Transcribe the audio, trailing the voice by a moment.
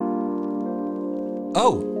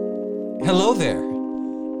Oh, hello there,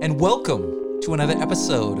 and welcome to another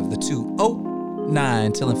episode of the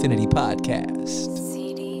 209 Till Infinity podcast.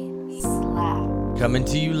 CD Slap. Coming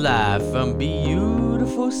to you live from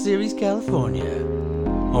beautiful Ceres, California,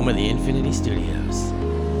 home of the Infinity Studios.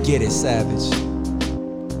 Get it, Savage.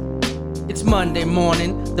 It's Monday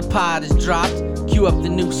morning, the pod is dropped. Cue up the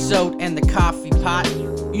new soda and the coffee pot.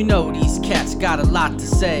 You know these cats got a lot to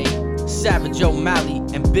say. Savage O'Malley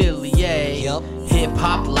and Billy A. Yep.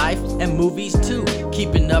 Hip-hop life and movies too.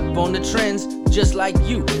 Keeping up on the trends just like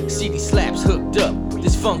you. CD Slap's hooked up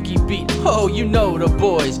this funky beat. Oh, you know the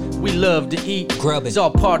boys, we love to eat. Grub it. It's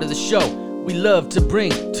all part of the show. We love to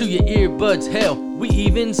bring to your earbuds, hell, we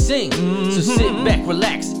even sing. So sit back,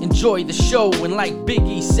 relax, enjoy the show. And like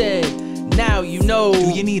Biggie said, now you know.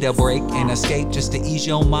 Do you need a break and escape just to ease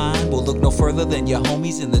your mind? Well, look no further than your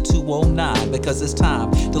homies in the 209, because it's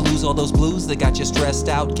time to lose all those blues that got you stressed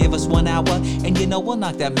out. Give us 1 hour and you know we'll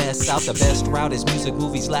knock that mess out. The best route is music,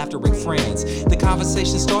 movies, laughter, and friends. The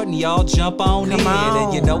conversation's starting, y'all jump on Come in. on.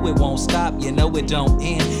 And you know it won't stop, you know it don't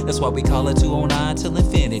end. That's why we call it 209 till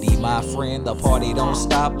infinity, my friend. The party don't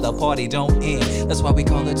stop, the party don't end. That's why we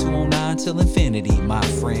call it 209 till infinity, my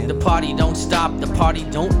friend. The party don't stop, the party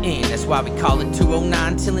don't end. That's why we call it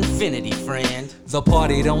 209 till infinity, friend. The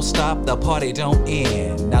party don't stop, the party don't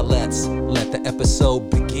end. Now let's let the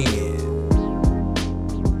episode begin.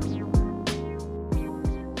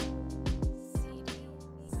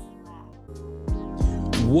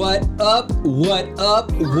 What up,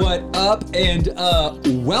 and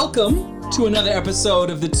welcome to another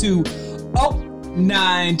episode of the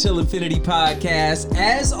 209 Till Infinity podcast.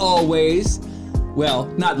 As always, well,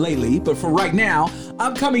 not lately, but for right now,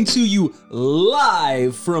 I'm coming to you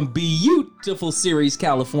live from beautiful Ceres,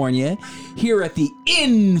 California, here at the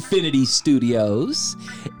Infinity Studios.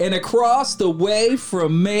 And across the way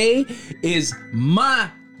from me is my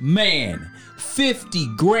man,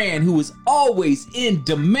 50 grand, who is always in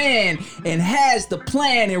demand and has the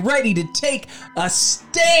plan and ready to take a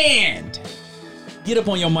stand. Get up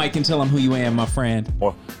on your mic and tell them who you am, my friend.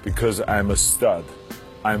 Well, because I'm a stud.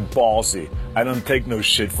 I'm ballsy. I don't take no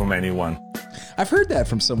shit from anyone. I've heard that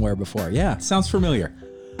from somewhere before. Yeah, sounds familiar.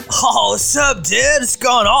 Oh, what's up, dude? What's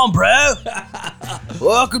going on, bro?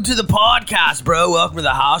 Welcome to the podcast, bro. Welcome to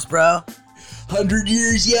the house, bro. 100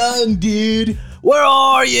 years young, dude. Where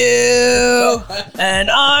are you?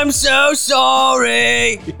 And I'm so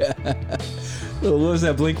sorry. What was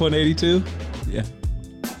that, Blink 182? Yeah.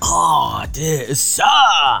 Oh, dude, sir.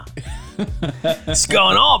 What's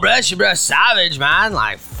going on, bro? It's your bro Savage, man.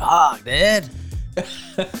 Like, fuck, dude.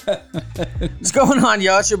 What's going on,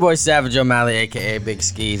 y'all? It's your boy Savage O'Malley, a.k.a. Big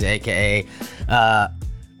Skis, a.k.a.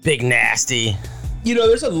 Big Nasty. You know,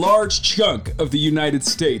 there's a large chunk of the United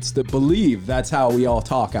States that believe that's how we all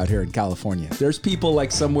talk out here in California. There's people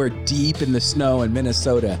like somewhere deep in the snow in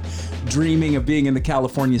Minnesota dreaming of being in the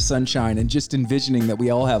California sunshine and just envisioning that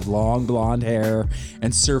we all have long blonde hair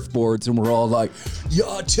and surfboards and we're all like,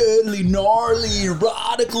 you're totally gnarly,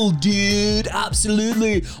 radical, dude.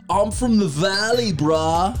 Absolutely. I'm from the valley,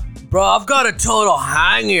 brah. Bro, I've got a total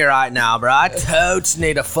hangy right now, bro. I totes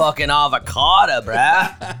need a fucking avocado, bro.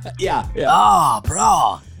 Yeah. Oh,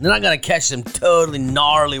 bro. Then I'm gonna catch some totally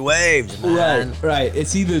gnarly waves, man. Right.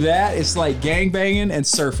 It's either that, it's like gangbanging and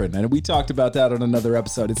surfing. And we talked about that on another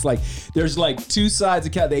episode. It's like, there's like two sides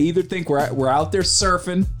of cat. They either think we're out there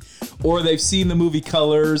surfing, or they've seen the movie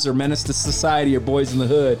Colors or Menace to Society or Boys in the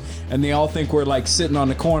Hood, and they all think we're like sitting on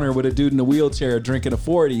the corner with a dude in a wheelchair drinking a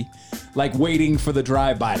 40, like waiting for the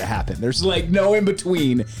drive-by to happen. There's like no in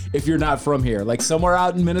between if you're not from here. Like somewhere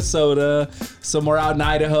out in Minnesota, somewhere out in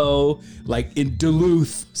Idaho, like in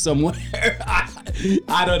Duluth somewhere.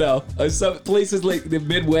 I don't know. Some places like the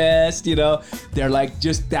Midwest, you know, they're like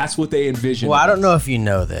just, that's what they envision. Well, I don't know if you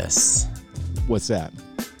know this, What's that?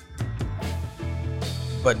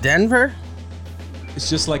 but Denver, It's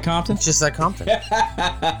just like Compton? it's just like Compton.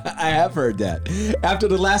 I have heard that. After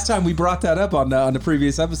the last time we brought that up on the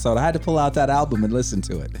previous episode, I had to pull out that album and listen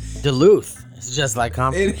to it. Duluth, it's just like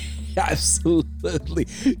Compton. Absolutely.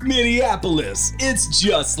 Minneapolis, it's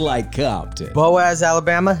just like Compton. Boaz,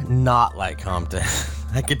 Alabama, not like Compton.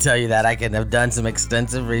 I could tell you that. I could have done some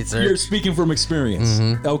extensive research. You're speaking from experience.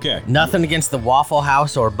 Mm-hmm. Okay. Nothing against the Waffle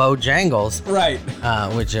House or Bojangles, Right.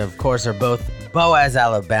 which of course are both Boaz,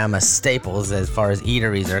 Alabama staples as far as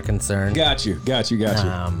eateries are concerned. Got you.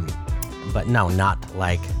 But no, not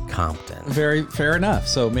like Compton. Very fair enough.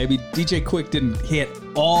 So maybe DJ Quick didn't hit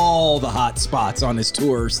all the hot spots on his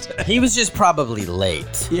tours. He was just probably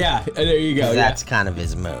late. Yeah, there you go. That's kind of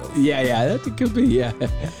his move. Yeah, that could be, yeah.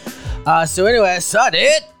 So anyway, so dude.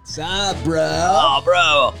 What's up, bro? Oh,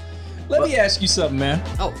 bro. Let me ask you something, man.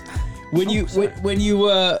 Oh, When you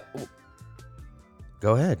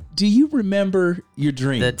go ahead. do you remember your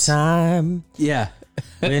dreams? The time Yeah.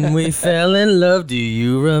 when we fell in love. Do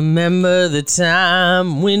you remember the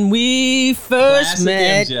time when we first Classic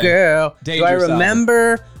met, MJ. girl? Do I Dangerous album.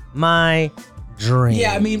 remember my dreams?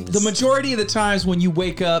 Yeah, I mean, the majority of the times when you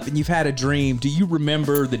wake up and you've had a dream, do you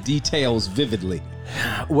remember the details vividly?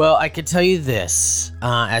 Well, I could tell you this.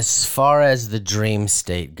 As far as the dream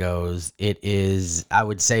state goes, it is, I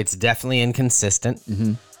would say it's definitely inconsistent.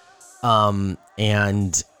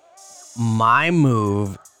 And my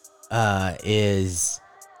move is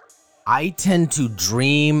I tend to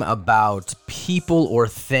dream about people or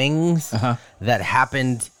things that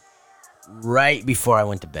happened right before I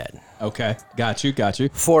went to bed. Okay, got you.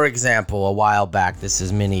 For example, a while back, this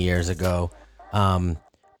is many years ago,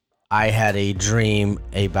 I had a dream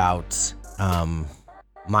about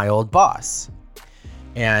my old boss.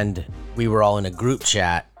 And we were all in a group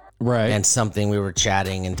chat. Right. And we were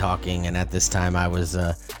chatting and talking. And at this time,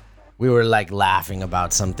 we were like laughing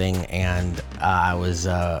about something. And I was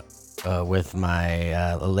with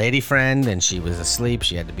my lady friend, and she was asleep.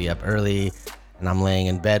 She had to be up early. And I'm laying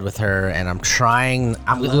in bed with her, and I'm trying.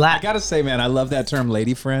 I gotta say, man, I love that term,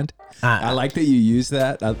 lady friend. I like that you use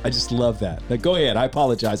that. I just love that. Like, go ahead. I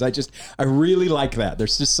apologize. I really like that.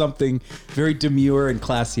 There's just something very demure and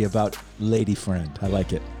classy about lady friend. I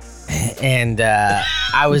like it. And I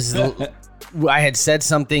had said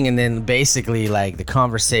something, and then basically, like, the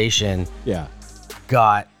conversation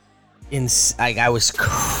got I was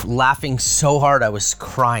laughing so hard I was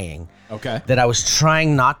crying. Okay. That I was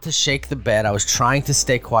trying not to shake the bed. I was trying to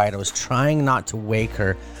stay quiet. I was trying not to wake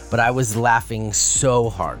her, but I was laughing so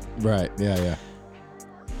hard. Right. Yeah.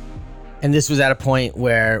 And this was at a point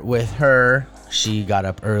where with her, she got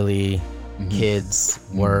up early, kids,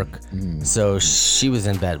 work. So she was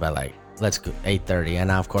in bed by like, let's go 8:30. And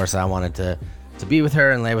now, of course, I wanted to be with her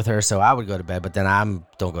and lay with her, so I would go to bed, but then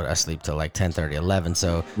don't go to sleep till like 10:30, 11.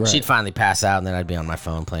 So she'd finally pass out, and then I'd be on my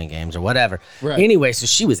phone playing games or whatever. Right. Anyway, so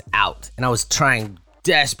she was out, and I was trying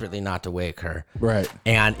desperately not to wake her. Right.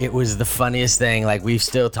 And it was the funniest thing. Like, we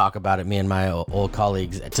still talk about it, me and my old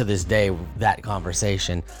colleagues to this day, that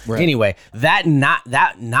conversation. Right. Anyway, that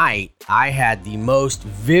night, I had the most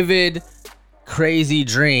vivid, crazy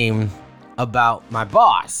dream about my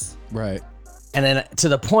boss. Right. And then to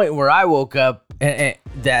the point where I woke up and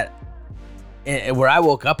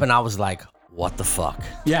I was like, what the fuck?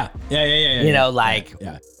 Yeah. You know, like,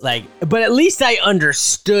 Yeah. but at least I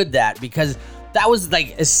understood that, because that was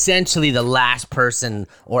like essentially the last person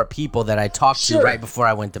or people that I talked to right before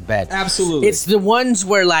I went to bed. Absolutely. It's the ones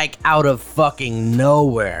where, like, out of fucking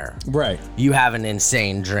nowhere, Right. you have an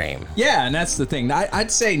insane dream. Yeah, and that's the thing.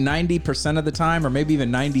 I'd say 90% of the time, or maybe even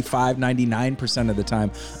 95, 99% of the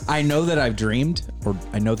time, I know that I've dreamed, or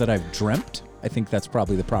I know that I've dreamt. I think that's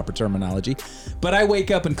probably the proper terminology. But I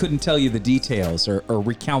wake up and couldn't tell you the details or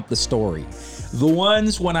recount the story. The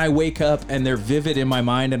ones when I wake up and they're vivid in my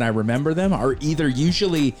mind and I remember them are either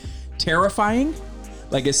usually terrifying,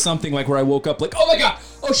 like it's something like where I woke up like, oh my God,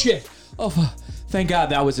 oh shit, oh thank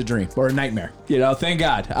God that was a dream or a nightmare. You know, thank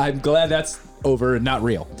God. I'm glad that's over and not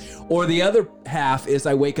real. Or the other half is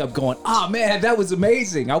I wake up going, oh man, that was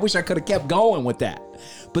amazing. I wish I could have kept going with that.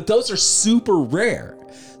 But those are super rare.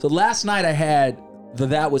 So last night I had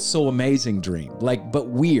that was so amazing dream, like, but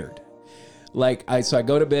weird. Like so I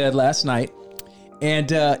go to bed last night,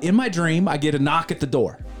 and in my dream I get a knock at the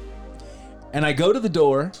door, and I go to the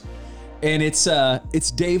door, and it's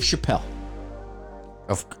Dave Chappelle.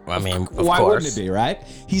 Why course. Wouldn't it be, right?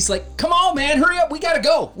 He's like, come on, man, hurry up. We got to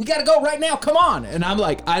go right now. Come on. And I'm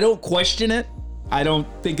like, I don't question it. I don't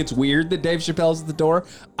think it's weird that Dave Chappelle's at the door.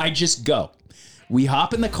 I just go. We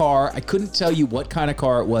hop in the car. I couldn't tell you what kind of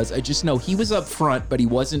car it was. I just know he was up front, but he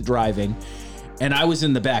wasn't driving, and I was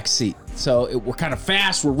in the back seat. So we're kind of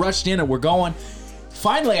fast. We're rushed in, and we're going.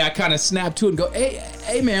 Finally, I kind of snap to it and go,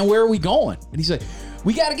 hey, man, where are we going? And he's like,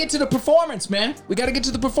 we got to get to the performance, man. We got to get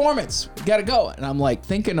to the performance. We got to go. And I'm like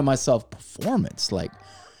thinking to myself, performance? Like,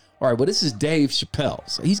 all right, well, this is Dave Chappelle.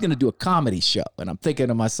 So he's going to do a comedy show. And I'm thinking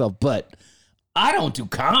to myself, but I don't do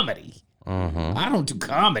comedy. I don't do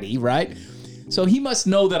comedy, right? So he must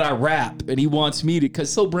know that I rap, and he wants me to,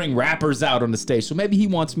 because he'll bring rappers out on the stage. So maybe he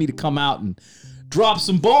wants me to come out and drop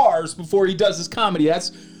some bars before he does his comedy.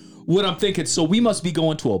 That's what I'm thinking. So we must be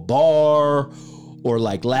going to a bar or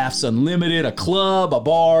like Laughs Unlimited, a club, a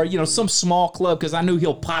bar, you know, some small club, because I knew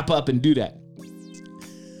he'll pop up and do that.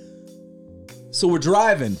 So we're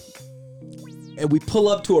driving, and we pull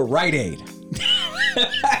up to a Rite Aid.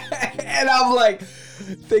 And I'm like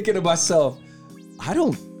thinking to myself, I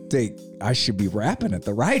don't think I should be rapping at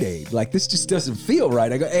the Rite Aid. Like, this just doesn't feel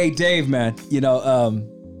right. I go, hey, Dave, man,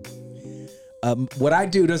 what I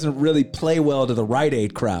do doesn't really play well to the Rite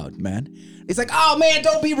Aid crowd, man. It's like, oh, man,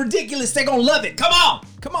 don't be ridiculous. They're going to love it. Come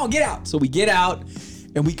on, get out. So we get out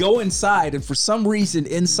and we go inside. And for some reason,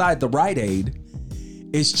 inside the Rite Aid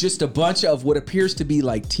is just a bunch of what appears to be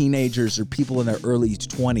like teenagers or people in their early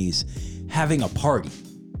 20s having a party.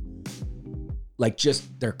 Like,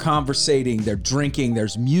 just they're conversating, they're drinking,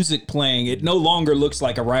 there's music playing. It no longer looks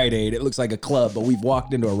like a Rite Aid. It looks like a club, but we've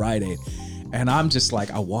walked into a Rite Aid. And I'm just like,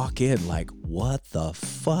 I walk in like, what the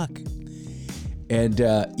fuck? And,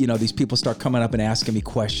 these people start coming up and asking me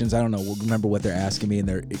questions. I don't know, remember what they're asking me, and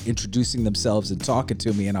they're introducing themselves and talking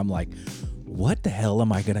to me. And I'm like, what the hell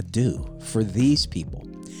am I going to do for these people?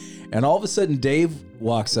 And all of a sudden, Dave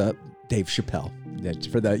walks up, Dave Chappelle.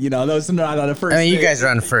 For the, those are not on a first you name. guys are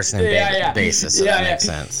on a first name basis, so that makes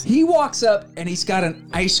sense. He walks up and he's got an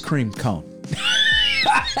ice cream cone.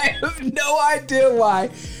 I have no idea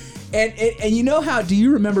why. And you know how, do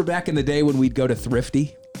you remember back in the day when we'd go to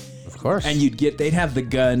Thrifty? Of course. And they'd have the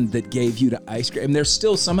gun that gave you the ice cream. And there's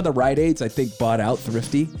still some of the Rite Aids, I think, bought out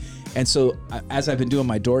Thrifty. And so as I've been doing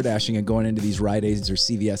my door dashing and going into these Rite Aids or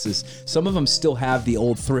CVS's, some of them still have the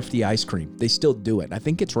old Thrifty ice cream. They still do it. I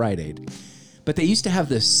think it's Rite Aid. But they used to have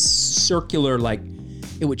this circular, like,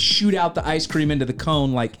 it would shoot out the ice cream into the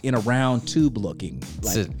cone, like in a round tube looking.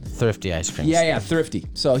 It's a Thrifty ice cream. Yeah, Thrifty.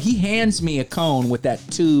 So he hands me a cone with that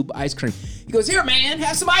tube ice cream. He goes, here, man,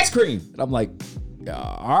 have some ice cream. And I'm like,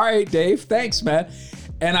 all right, Dave, thanks, man.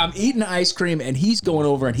 And I'm eating ice cream, and he's going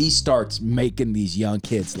over and he starts making these young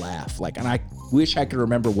kids laugh. Like, and I wish I could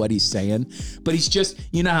remember what he's saying, but he's just,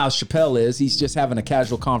 you know how Chappelle is. He's just having a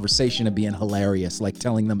casual conversation and being hilarious, like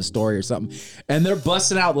telling them a story or something. And they're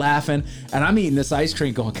busting out laughing, and I'm eating this ice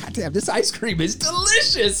cream going, God damn, this ice cream is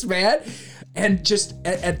delicious, man. And just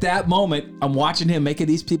at that moment, I'm watching him making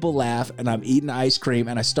these people laugh, and I'm eating ice cream,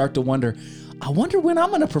 and I start to wonder, I wonder when I'm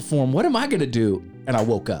going to perform. What am I going to do? And I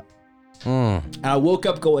woke up. And I woke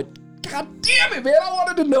up going, God damn it, man.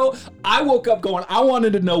 I woke up going, I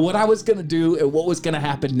wanted to know what I was going to do and what was going to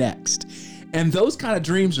happen next. And those kind of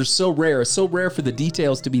dreams are so rare. It's so rare for the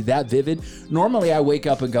details to be that vivid. Normally I wake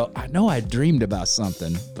up and go, I know I dreamed about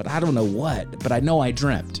something, but I don't know what, but I know I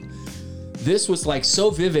dreamt. This was like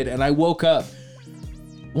so vivid, and I woke up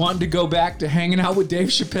wanting to go back to hanging out with Dave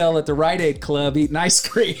Chappelle at the Rite Aid Club eating ice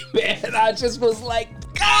cream, man. I just was like,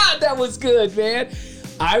 God, that was good, man.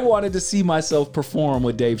 I wanted to see myself perform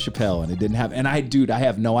with Dave Chappelle, and it didn't happen. And I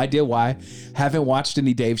have no idea why. Haven't watched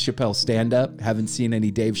any Dave Chappelle stand-up. Haven't seen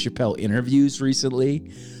any Dave Chappelle interviews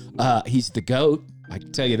recently. He's the GOAT. I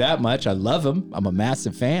can tell you that much. I love him. I'm a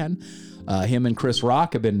massive fan. Him and Chris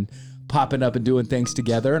Rock have been popping up and doing things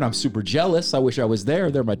together, and I'm super jealous. I wish I was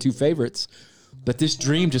there. They're my two favorites. But this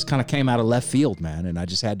dream just kind of came out of left field, man, and I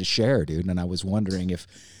just had to share, dude. And I was wondering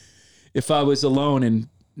if I was alone, and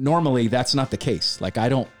normally that's not the case. Like, I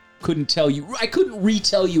couldn't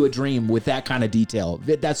retell you a dream with that kind of detail.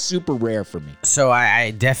 That's super rare for me. So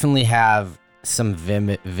I definitely have some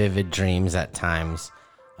vivid dreams at times.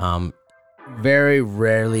 Very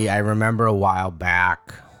rarely. I remember a while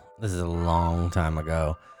back, this is a long time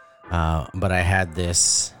ago, but I had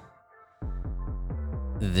this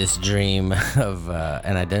dream of,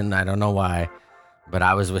 and I don't know why, but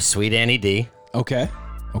I was with Sweet Annie D. Okay.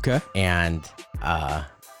 And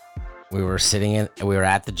we were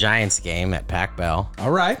at the Giants game at Pac Bell.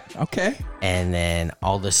 All right. Okay. And then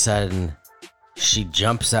all of a sudden, she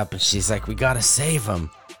jumps up and she's like, we gotta save him.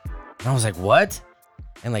 And I was like, what?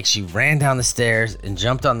 And like, she ran down the stairs and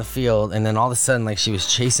jumped on the field. And then all of a sudden, like, she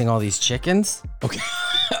was chasing all these chickens. Okay.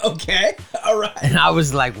 Okay. All right. And I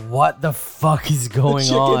was like, what the fuck is going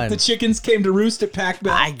on? The chickens came to roost at Pac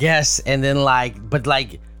Bell. I guess. And then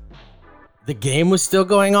the game was still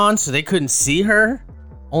going on, so they couldn't see her.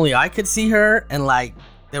 Only I could see her, and like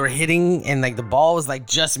they were hitting, and like the ball was like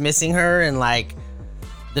just missing her, and like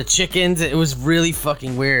the chickens, it was really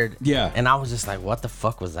fucking weird. Yeah. And I was just like, what the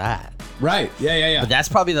fuck was that? Right. Yeah. But that's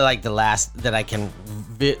probably the last that I can,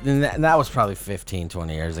 and that was probably 15,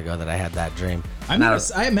 20 years ago that I had that dream. I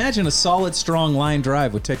imagine a solid, strong line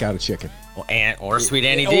drive would take out a chicken. Or Sweet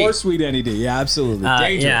Annie D. Or Sweet Annie D. Yeah, absolutely.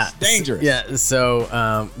 Dangerous. Yeah.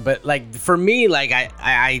 So, but like for me, like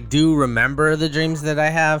I do remember the dreams that I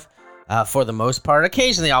have, for the most part.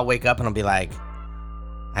 Occasionally I'll wake up and I'll be like,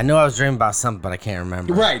 I know I was dreaming about something, but I can't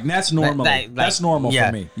remember. Right, and that's normal. That's normal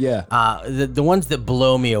for me. Yeah. The ones that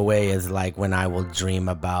blow me away is like when I will dream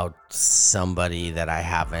about somebody that I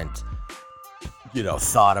haven't,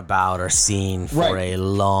 thought about or seen for a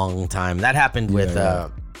long time. That happened with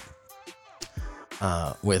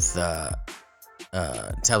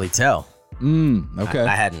Telly Tell. Okay.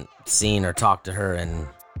 I hadn't seen or talked to her in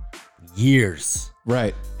years.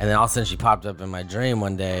 Right. And then all of a sudden she popped up in my dream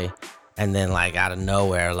one day, and then like out of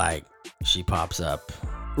nowhere, like she pops up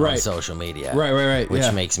on social media. Right.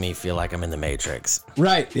 Which makes me feel like I'm in the Matrix.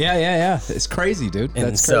 Right. Yeah. It's crazy, dude.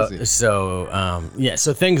 And That's crazy.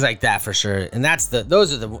 So things like that for sure. And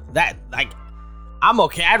I'm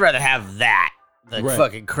okay. I'd rather have that, the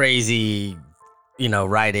fucking crazy,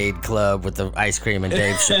 Rite Aid Club with the ice cream and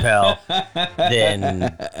Dave Chappelle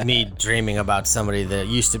than me dreaming about somebody that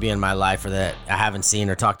used to be in my life or that I haven't seen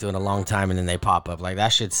or talked to in a long time, and then they pop up. Like, that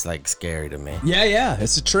shit's like scary to me. Yeah.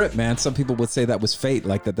 It's a trip, man. Some people would say that was fate,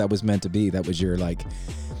 like that was meant to be. That was your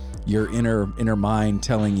inner mind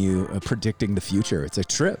telling you, predicting the future. It's a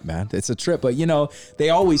trip, man. It's a trip. But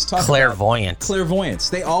they always talk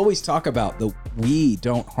clairvoyance. They always talk about we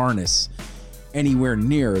don't harness anywhere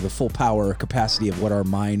near the full power or capacity of what our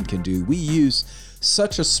mind can do. We use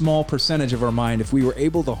such a small percentage of our mind. If we were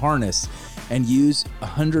able to harness and use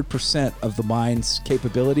 100% of the mind's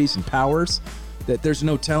capabilities and powers, that there's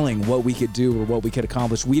no telling what we could do or what we could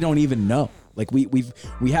accomplish. We don't even know. Like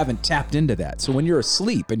we haven't tapped into that. So when you're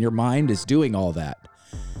asleep and your mind is doing all that,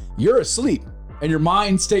 you're asleep and your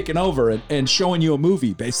mind's taking over and showing you a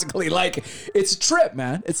movie, basically. Like, it's a trip,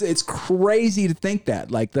 man. It's crazy to think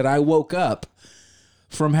that I woke up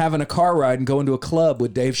from having a car ride and going to a club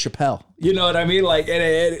with Dave Chappelle. You know what I mean? Like,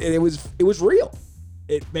 it was real.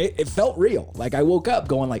 It felt real. Like, I woke up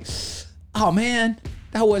going like, oh man,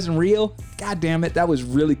 that wasn't real. God damn it, that was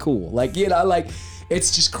really cool. Like,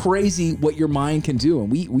 it's just crazy what your mind can do,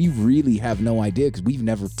 and we really have no idea because we've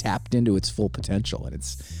never tapped into its full potential, and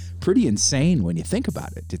it's pretty insane when you think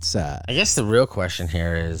about it. It's I guess the real question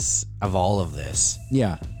here is, of all of this,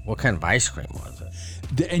 what kind of ice cream was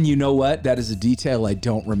it? And you know what? That is a detail I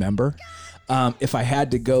don't remember. If I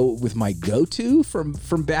had to go with my go-to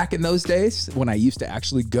from back in those days when I used to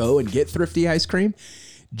actually go and get thrifty ice cream,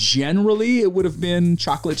 generally it would have been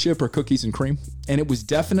chocolate chip or cookies and cream, and it was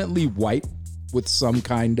definitely white with some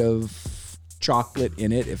kind of chocolate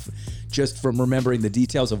in it, if just from remembering the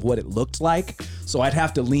details of what it looked like. So I'd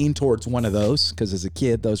have to lean towards one of those because as a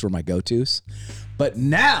kid, those were my go-tos. But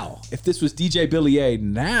now, if this was DJ Billy A,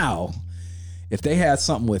 now, if they had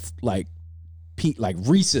something with like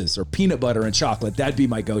Reese's or peanut butter and chocolate, that'd be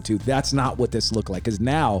my go-to. That's not what this looked like, because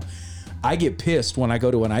now I get pissed when I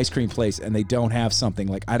go to an ice cream place and they don't have something.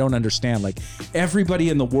 Like, I don't understand. Like, everybody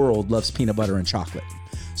in the world loves peanut butter and chocolate.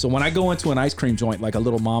 So when I go into an ice cream joint, like a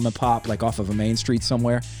little mom and pop, like off of a main street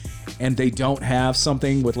somewhere, and they don't have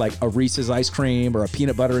something with like a Reese's ice cream or a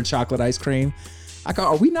peanut butter and chocolate ice cream, I go,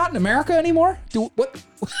 are we not in America anymore?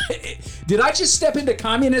 Did I just step into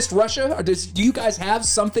communist Russia? Or do you guys have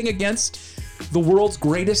something against the world's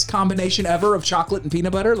greatest combination ever of chocolate and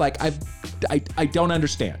peanut butter? Like, I don't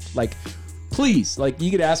understand. Like, please, like,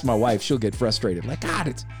 you could ask my wife, she'll get frustrated. Like, God,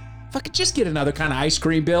 if I could just get another kind of ice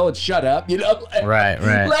cream, Bill, and shut up, Right.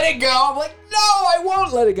 Let it go. I'm like, no, I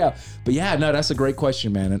won't let it go. But yeah, no, that's a great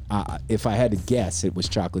question, man. And if I had to guess, it was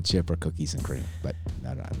chocolate chip or cookies and cream. But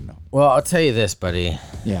I don't know. Well, I'll tell you this, buddy.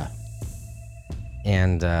 Yeah.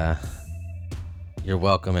 And you're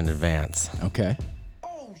welcome in advance. Okay.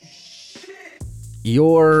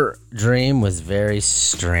 Your dream was very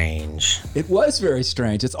strange. It was very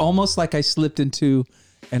strange. It's almost like I slipped into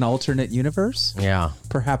an alternate universe. Yeah.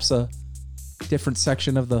 Perhaps a different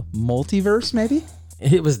section of the multiverse, maybe?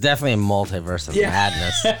 It was definitely a multiverse of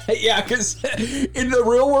madness. Yeah, because in the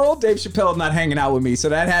real world, Dave Chappelle not hanging out with me. So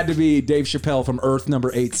that had to be Dave Chappelle from Earth number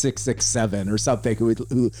 8667 or something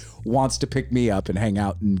who wants to pick me up and hang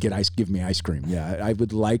out and give me ice cream. Yeah, I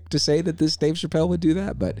would like to say that this Dave Chappelle would do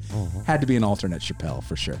that, but had to be an alternate Chappelle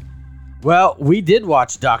for sure. Well, we did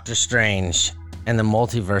watch Doctor Strange and the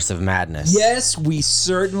Multiverse of Madness. Yes, we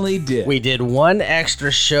certainly did. We did one extra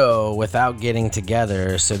show without getting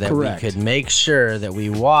together so that we could make sure that we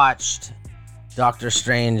watched Doctor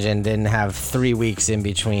Strange and didn't have 3 weeks in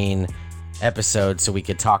between episodes so we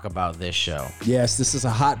could talk about this show. Yes, this is a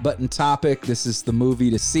hot button topic. This is the movie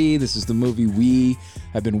to see. This is the movie we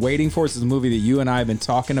have been waiting for. This is the movie that you and I have been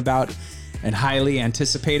talking about and highly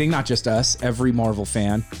anticipating, not just us, every Marvel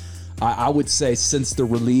fan. I would say since the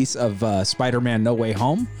release of Spider-Man No Way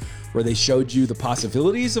Home, where they showed you the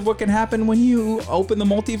possibilities of what can happen when you open the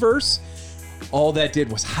multiverse, all that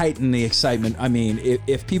did was heighten the excitement. I mean,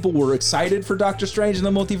 if people were excited for Doctor Strange and the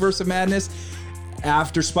Multiverse of Madness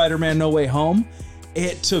after Spider-Man No Way Home,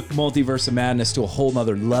 it took Multiverse of Madness to a whole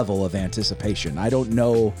nother level of anticipation. I don't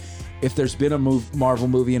know if there's been a Marvel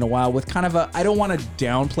movie in a while with kind of I don't want to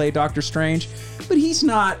downplay Doctor Strange, but he's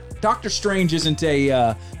not Doctor Strange isn't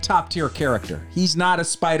a top tier character. He's not a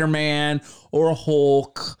Spider-Man or a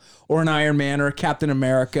Hulk or an Iron Man or a Captain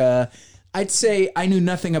America. I'd say I knew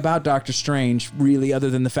nothing about Doctor Strange really, other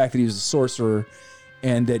than the fact that he was a sorcerer,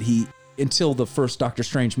 and that until the first Doctor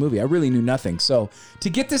Strange movie, I really knew nothing. So to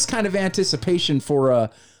get this kind of anticipation for a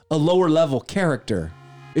lower level character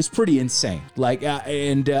is pretty insane. Like,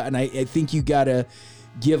 and I think you gotta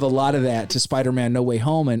give a lot of that to Spider-Man No Way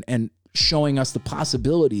Home and showing us the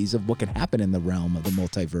possibilities of what can happen in the realm of the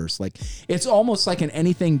multiverse. Like, it's almost like an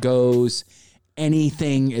anything goes,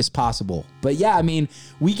 anything is possible. But yeah, I mean,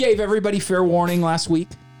 we gave everybody fair warning last week.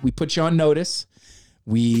 We put you on notice.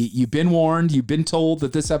 You've been warned. You've been told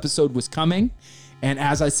that this episode was coming. And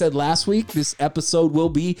as I said last week, this episode will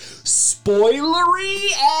be spoilery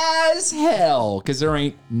as hell, because there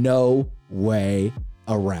ain't no way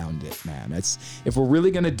around it, man. If we're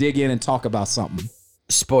really going to dig in and talk about something.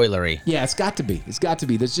 Spoilery. Yeah, it's got to be. It's got to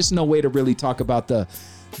be. There's just no way to really talk about the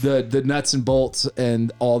nuts and bolts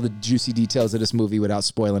and all the juicy details of this movie without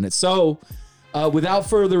spoiling it. So, without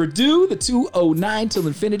further ado, the 209 Till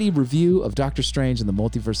Infinity review of Doctor Strange and the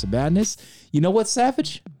Multiverse of Madness. You know what,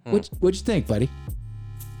 Savage? What'd you think, buddy?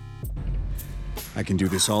 I can do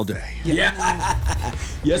this all day. Yeah.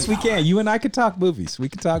 Yes, we can. You and I could talk movies. We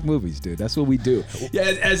could talk movies, dude. That's what we do. Yeah,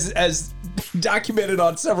 as documented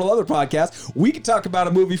on several other podcasts, we could talk about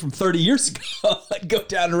a movie from 30 years ago and go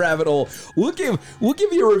down the rabbit hole. We'll give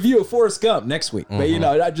you a review of Forrest Gump next week. But,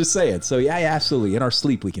 I'm just saying. So, yeah, absolutely. In our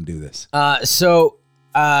sleep, we can do this.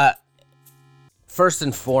 First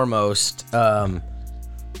and foremost,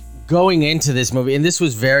 going into this movie, and this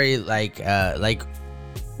was very like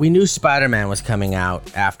we knew Spider-Man was coming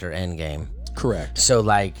out after Endgame. Correct. So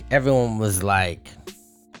like everyone was like,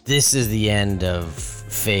 this is the end of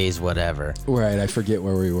phase whatever. Right, I forget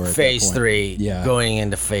where we were at Phase that point. 3, Yeah. going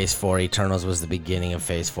into phase 4. Eternals was the beginning of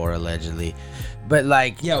phase 4 allegedly. But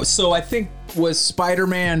like, Yeah, so I think, was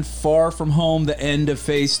Spider-Man Far From Home the end of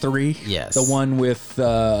Phase 3? Yes. The one with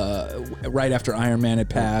right after Iron Man had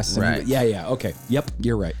passed. and- Right. Yeah, okay. Yep,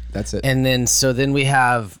 you're right. That's it. and then we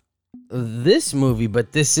have this movie,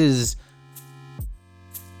 but this is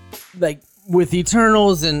like with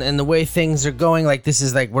Eternals and the way things are going, like this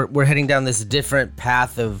is like we're heading down this different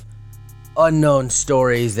path of unknown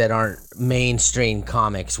stories that aren't mainstream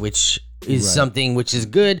comics, which is something which is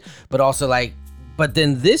good, but also like, but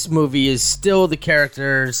then this movie is still the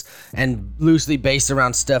characters and loosely based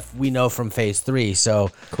around stuff we know from Phase 3.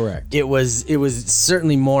 So Correct. it was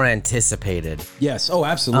certainly more anticipated, Yes. Oh,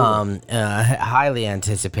 absolutely. highly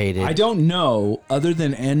anticipated. I don't know, other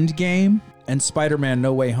than Endgame and Spider-Man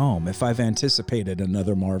No Way Home, if I've anticipated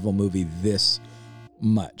another Marvel movie this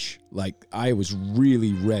much. Like, I was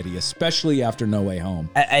really ready, especially after No Way Home.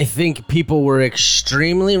 I think people were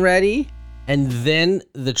extremely ready, and then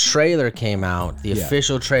the trailer came out, the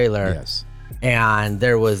official trailer, Yes. and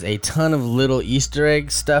there was a ton of little Easter egg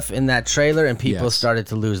stuff in that trailer, and people Yes. started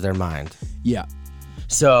to lose their mind. Yeah.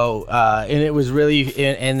 So, and it was really,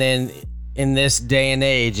 and then in this day and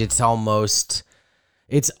age, it's almost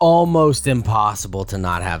impossible to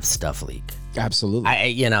not have stuff leak. Absolutely.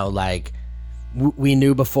 We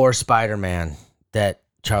knew before Spider-Man that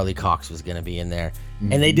Charlie Cox was going to be in there,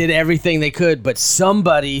 and they did everything they could, but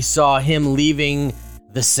somebody saw him leaving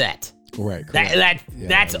the set. Right. Correct.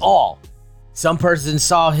 That's all. Some person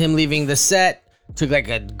saw him leaving the set, took like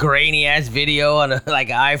a grainy ass video on an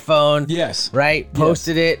iPhone. Yes. Right?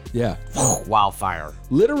 Posted it. Yeah. Wildfire.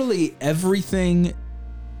 Literally everything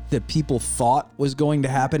that people thought was going to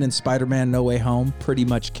happen in Spider-Man No Way Home pretty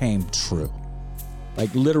much came true.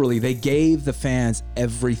 Like, literally, they gave the fans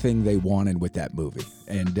everything they wanted with that movie.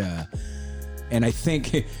 And I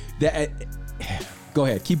think that... Go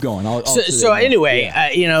ahead, keep going. There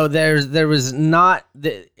was not...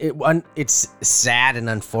 It's sad and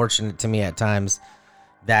unfortunate to me at times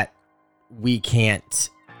that we can't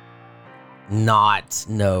not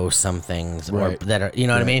know some things, Right. or that are... You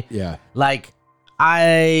know what I mean? Yeah. Like,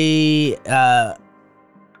 I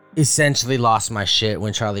essentially lost my shit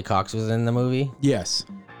when Charlie Cox was in the movie. Yes.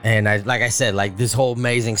 And like I said, this whole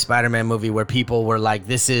Amazing Spider-Man movie where people were like,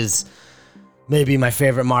 this is maybe my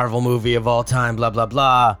favorite Marvel movie of all time, blah, blah,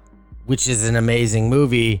 blah, which is an amazing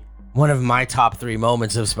movie. One of my top 3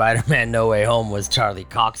 moments of Spider-Man No Way Home was Charlie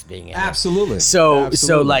Cox being in it. Absolutely. So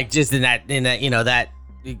Absolutely. just in that,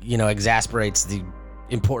 exasperates the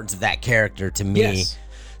importance of that character to me. Yes.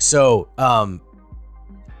 So,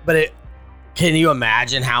 can you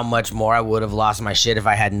imagine how much more I would have lost my shit if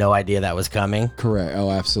I had no idea that was coming? Correct.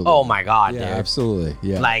 Oh, absolutely. Oh my God, Yeah, dude. absolutely.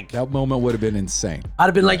 Yeah. Like- that moment would have been insane. I'd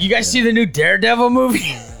have been like, you guys see the new Daredevil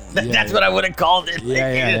movie? That's what I would have called it.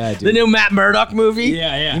 Yeah, The dude. new Matt Murdock movie.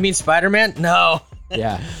 Yeah. You mean Spider-Man? No.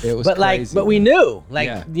 Yeah, it was But crazy. but we knew,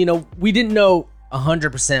 Yeah. we didn't know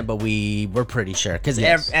 100%, but we were pretty sure because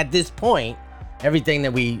Yes. at this point, everything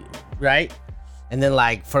that right, and then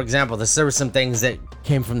like for example, there were some things that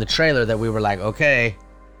came from the trailer that we were like, okay,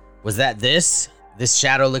 was that this? This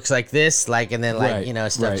shadow looks like this, like, and then like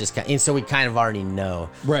Right, stuff right. just and so we kind of already know.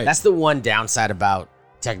 Right. That's the one downside about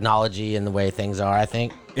technology and the way things are, I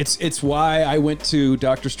think. It's why I went to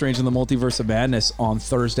Doctor Strange in the Multiverse of Madness on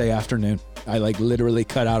Thursday afternoon. I like literally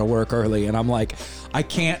cut out of work early, and I'm like, I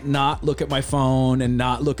can't not look at my phone and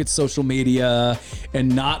not look at social media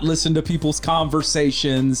and not listen to people's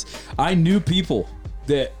conversations. I knew people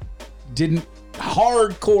that didn't,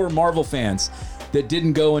 hardcore Marvel fans that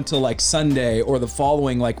didn't go until like Sunday or the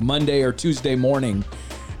following like Monday or Tuesday morning,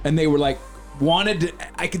 and they were like,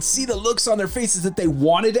 I could see the looks on their faces that they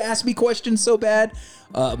wanted to ask me questions so bad.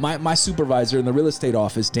 My supervisor in the real estate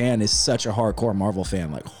office, Dan, is such a hardcore Marvel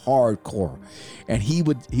fan, like hardcore. And he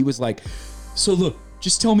was like, so look,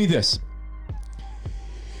 just tell me this.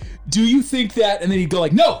 Do you think that? And then he'd go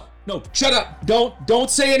like, no, shut up. Don't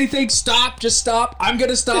say anything. Stop. Just stop. I'm going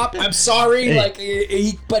to stop. I'm sorry. Like,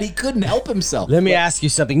 but he couldn't help himself. Let me ask you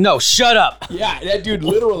something. No, shut up. Yeah, that dude,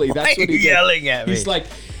 literally, that's what he did. Yelling at me.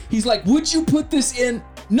 He's like, would you put this in?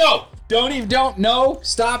 No, no,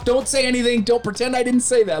 stop, don't say anything, don't pretend I didn't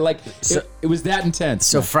say that. Like, it was that intense.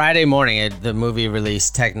 So Friday morning, the movie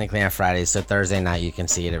released technically on Friday, so Thursday night you can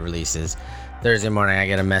see it releases. Thursday morning I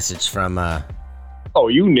get a message from Oh,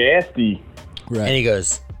 you nasty. right. and he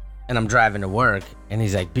goes, and I'm driving to work, and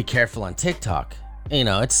he's like, be careful on TikTok. You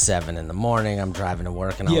know, it's 7 a.m. I'm driving to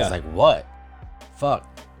work, and I Yeah. was like, what?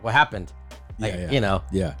 Fuck, what happened? Like,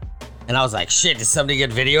 Yeah. And I was like, shit, did somebody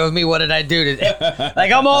get video of me? What did I do?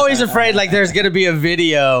 Like, I'm always afraid, like, there's going to be a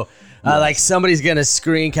video, like, somebody's going to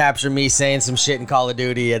screen capture me saying some shit in Call of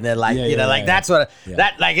Duty, and then, like, that's what,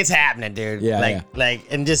 that, like, it's happening, dude. Yeah, Like,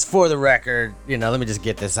 and just for the record, let me just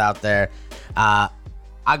get this out there.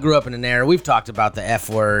 I grew up in an era, we've talked about the F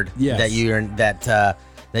word Yes. that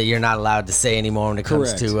you're not allowed to say anymore when it comes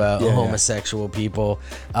Correct. to Yeah, yeah. homosexual people.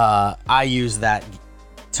 I use that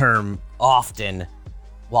term often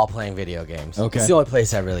while playing video games. Okay. It's the only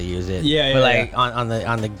place I really use it. Yeah, But yeah, like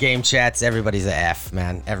on the game chats, everybody's a F,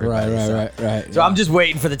 man. Everybody. Right. So I'm just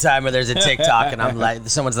waiting for the time where there's a TikTok and I'm like,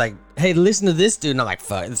 someone's like, hey, listen to this dude. And I'm like,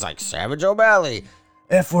 fuck, it's like Savage O'Malley.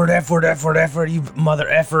 F word, you mother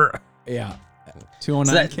effer. Yeah. 209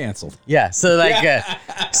 So that- canceled. Yeah. So like,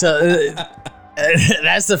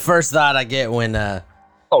 that's the first thought I get when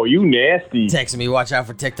Oh, you nasty. texting me, watch out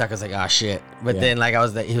for TikTok. I was like, oh shit. But Yeah. then like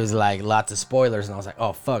he was like lots of spoilers, and I was like,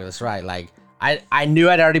 oh fuck, that's right. Like I knew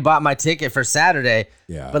I'd already bought my ticket for Saturday.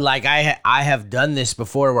 Yeah. But like I have done this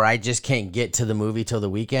before where I just can't get to the movie till the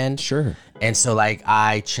weekend. Sure. And so like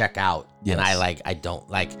I check out Yes. and I don't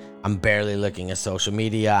like, I'm barely looking at social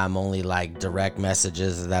media. I'm only like direct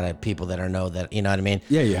messages that I, people that I know that, you know what I mean?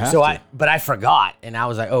 Yeah, you have so to. but I forgot, and I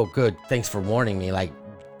was like, oh good, thanks for warning me. Like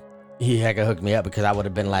he had to hook me up because I would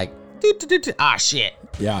have been like, shit.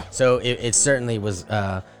 Yeah. So it certainly was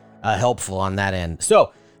helpful on that end.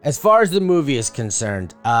 So as far as the movie is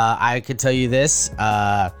concerned, I could tell you this.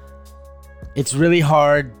 It's really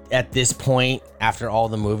hard at this point, after all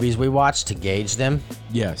the movies we watched, to gauge them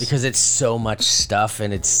Yes. because it's so much stuff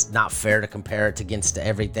and it's not fair to compare it against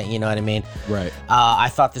everything. You know what I mean? Right. I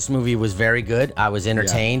thought this movie was very good. I was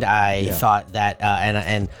entertained. I thought that,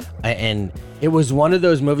 and it was one of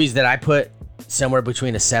those movies that I put somewhere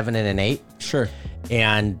between a 7 and an 8, Sure.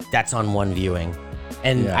 and that's on one viewing.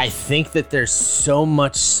 And Yeah. I think that there's so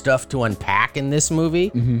much stuff to unpack in this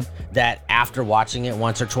movie that after watching it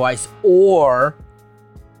once or twice, or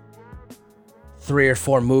 3 or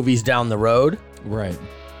 4 movies down the road, Right.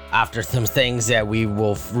 after some things that we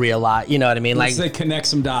will realize, you know what I mean? Let's say connect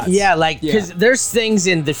some dots. Yeah, like, because Yeah. there's things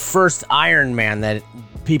in the first Iron Man that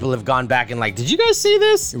people have gone back and like, did you guys see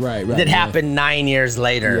this? Right, That yeah. happened 9 years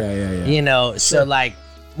later. Yeah. You know, so like,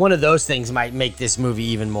 one of those things might make this movie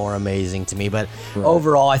even more amazing to me. But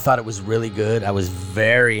overall, I thought it was really good. I was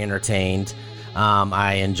very entertained.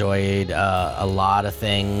 I enjoyed a lot of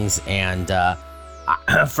things. And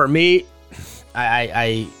for me,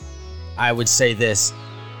 I would say this.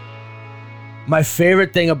 My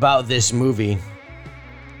favorite thing about this movie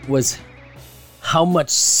was how much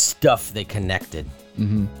stuff they connected,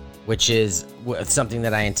 which is something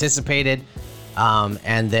that I anticipated.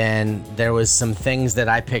 And then there was some things that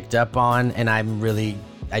I picked up on, and I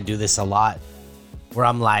do this a lot, where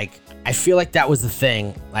I'm like, I feel like that was the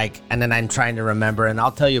thing. Like, and then I'm trying to remember, and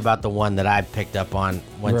I'll tell you about the one that I picked up on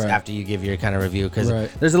once after you give your kind of review, because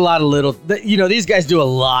there's a lot of little, these guys do a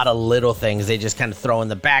lot of little things. They just kind of throw in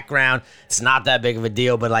the background. It's not that big of a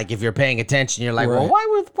deal, but like if you're paying attention, you're like, well,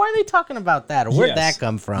 why are they talking about that? Or where'd that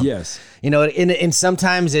come from? Yes. And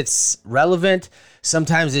sometimes it's relevant.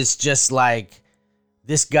 Sometimes it's just like,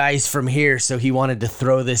 this guy's from here, so he wanted to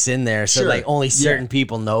throw this in there so like only certain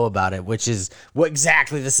people know about it, which is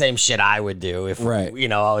exactly the same shit I would do if I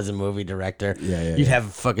was a movie director. You'd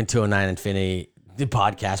have fucking 209 Infinity, the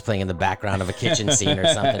podcast playing in the background of a kitchen scene or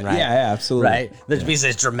something, right? Yeah, absolutely. Right? There'd be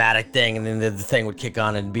this dramatic thing, and then the thing would kick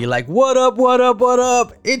on and be like, "What up? What up? What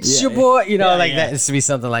up? It's your boy," that. It's to be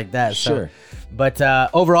something like that. Sure. So, but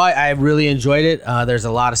overall, I really enjoyed it. There's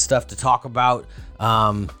a lot of stuff to talk about,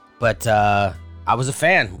 but I was a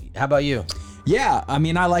fan. How about you? Yeah, I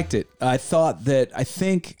mean, I liked it. I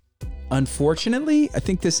think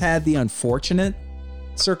this had the unfortunate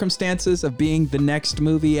circumstances of being the next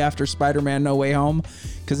movie after Spider-Man No Way Home.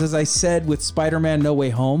 Because as I said, with Spider-Man No Way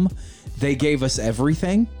Home, they gave us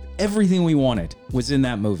everything. Everything we wanted was in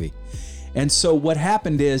that movie. And so what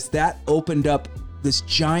happened is that opened up this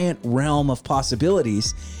giant realm of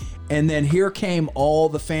possibilities. And then here came all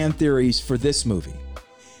the fan theories for this movie.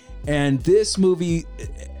 And this movie,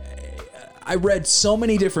 I read so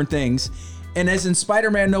many different things. And as in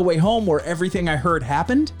Spider-Man No Way Home, where everything I heard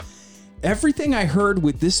happened, everything I heard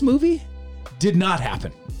with this movie did not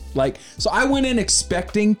happen. So I went in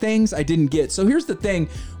expecting things I didn't get. So here's the thing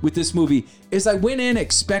with this movie is I went in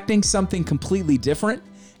expecting something completely different,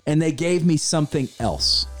 and they gave me something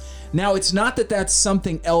else. Now, it's not that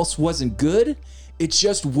something else wasn't good. It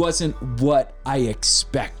just wasn't what I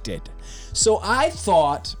expected. So I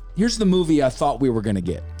thought... Here's the movie I thought we were going to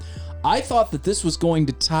get. I thought that this was going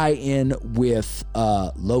to tie in with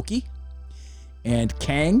Loki and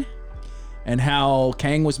Kang, and how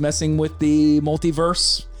Kang was messing with the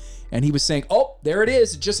multiverse, and he was saying, oh, there it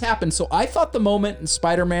is, it just happened. So I thought the moment in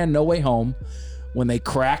Spider-Man No Way Home, when they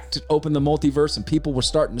cracked open the multiverse and people were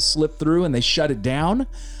starting to slip through and they shut it down,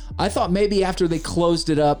 I thought maybe after they closed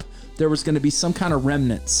it up, there was going to be some kind of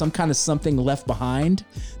remnant, some kind of something left behind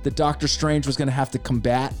that Doctor Strange was going to have to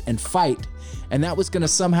combat and fight. And that was going to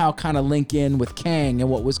somehow kind of link in with Kang and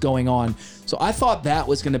what was going on. So I thought that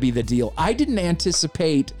was going to be the deal. I didn't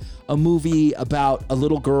anticipate a movie about a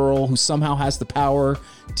little girl who somehow has the power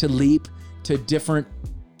to leap to different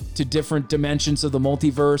dimensions of the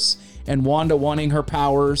multiverse, and Wanda wanting her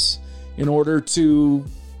powers in order to,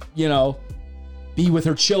 be with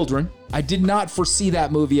her children. I did not foresee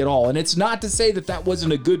that movie at all. And it's not to say that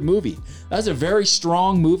wasn't a good movie. That's a very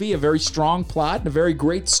strong movie, a very strong plot, and a very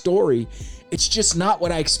great story. It's just not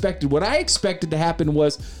what I expected. What I expected to happen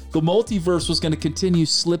was the multiverse was going to continue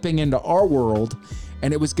slipping into our world,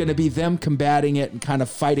 and it was going to be them combating it and kind of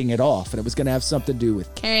fighting it off. And it was going to have something to do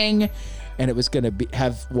with Kang, and it was going to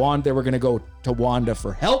have Wanda. They were going to go to Wanda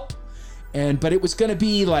for help. But it was going to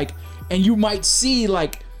be like, and you might see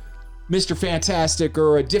like Mr. Fantastic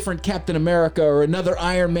or a different Captain America or another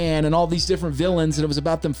Iron Man and all these different villains, and it was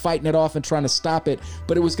about them fighting it off and trying to stop it.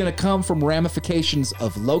 But it was going to come from ramifications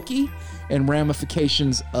of Loki and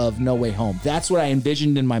ramifications of No Way Home. That's what I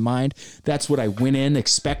envisioned in my mind. That's what I went in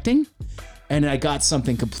expecting, and I got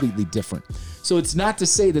something completely different. So it's not to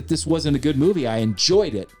say that this wasn't a good movie. I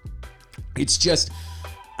enjoyed it. It's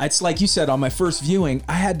like you said, on my first viewing,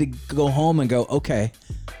 I had to go home and go, okay,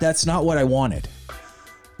 that's not what I wanted.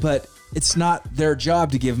 But it's not their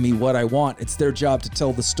job to give me what I want. It's their job to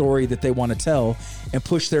tell the story that they want to tell and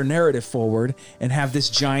push their narrative forward and have this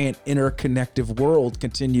giant interconnective world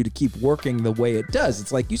continue to keep working the way it does.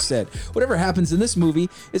 It's like you said, whatever happens in this movie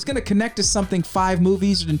is going to connect to something 5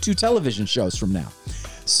 movies and 2 television shows from now.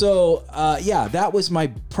 So, that was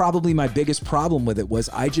probably my biggest problem with it, was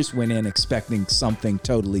I just went in expecting something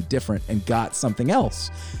totally different and got something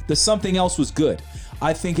else. The something else was good.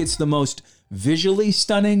 I think it's the most visually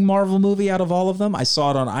stunning Marvel movie out of all of them. I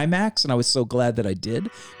saw it on IMAX, and I was so glad that I did,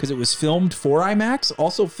 because it was filmed for IMAX,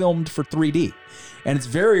 also filmed for 3D. And it's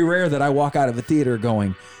very rare that I walk out of a theater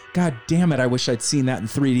going, God damn it, I wish I'd seen that in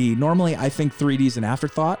 3D. Normally, I think 3D is an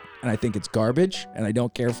afterthought, and I think it's garbage, and I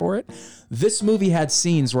don't care for it. This movie had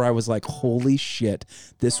scenes where I was like, holy shit,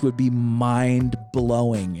 this would be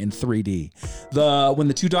mind-blowing in 3D. When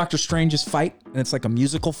the 2 Doctor Stranges fight, and it's like a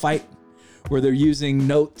musical fight, where they're using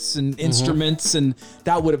notes and instruments, and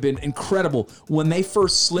that would have been incredible. When they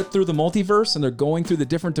first slip through the multiverse and they're going through the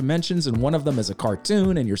different dimensions, and one of them is a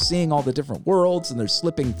cartoon, and you're seeing all the different worlds, and they're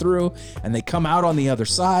slipping through, and they come out on the other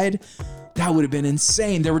side, that would have been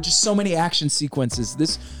insane. There were just so many action sequences.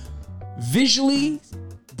 This visually,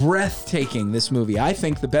 breathtaking, this movie. I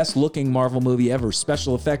think the best looking Marvel movie ever,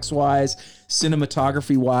 special effects wise,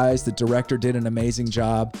 cinematography wise. The director did an amazing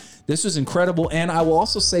job. This was incredible, and I will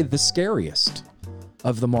also say the scariest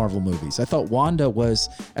of the Marvel movies. I thought Wanda was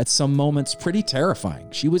at some moments pretty terrifying.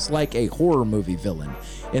 She was like a horror movie villain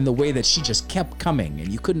in the way that she just kept coming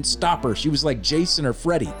and you couldn't stop her. She was like Jason or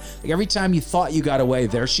Freddy. Like every time you thought you got away,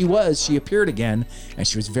 there she was. She appeared again, and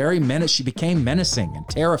she was she became menacing and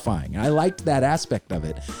terrifying. And I liked that aspect of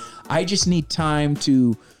it. I just need time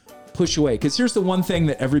to push away, because here's the one thing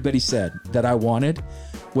that everybody said that I wanted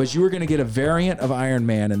was you were going to get a variant of Iron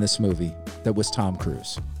Man in this movie that was Tom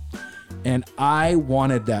Cruise. And I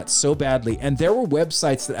wanted that so badly. And there were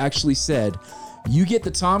websites that actually said, you get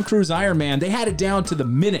the Tom Cruise Iron Man. They had it down to the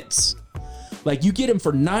minutes. Like, you get him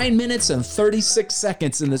for 9 minutes and 36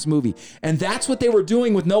 seconds in this movie. And that's what they were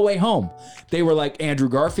doing with No Way Home. They were like, Andrew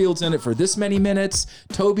Garfield's in it for this many minutes.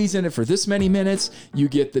 Toby's in it for this many minutes. You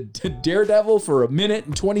get the Daredevil for 1 minute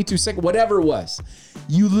and 22 seconds, whatever it was.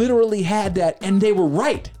 You literally had that, and they were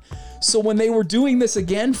right. So when they were doing this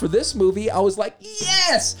again for this movie, I was like,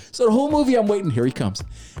 yes! So the whole movie, I'm waiting. Here he comes.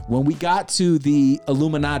 When we got to the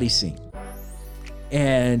Illuminati scene,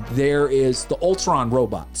 and there is the Ultron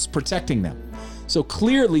robots protecting them. So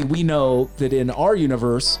clearly we know that in our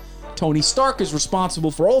universe, Tony Stark is responsible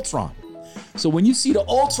for Ultron. So when you see the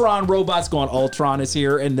Ultron robots going, Ultron is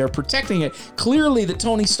here, and they're protecting it, clearly the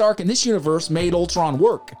Tony Stark in this universe made Ultron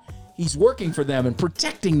work. He's working for them and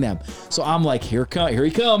protecting them. So I'm like, here he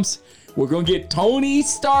comes. We're going to get Tony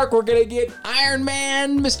Stark. We're going to get Iron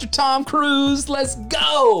Man, Mr. Tom Cruise. Let's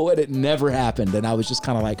go. And it never happened. And I was just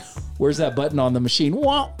kind of like, where's that button on the machine?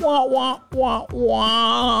 Wah, wah, wah, wah,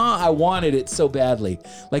 wah. I wanted it so badly.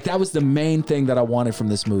 Like, that was the main thing that I wanted from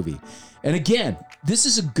this movie. And again, this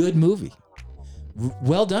is a good movie.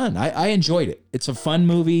 Well done. I enjoyed it. It's a fun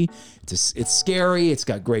movie. It's scary. It's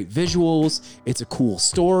got great visuals. It's a cool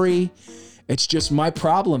story. It's just, my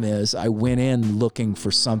problem is I went in looking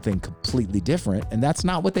for something completely different, and that's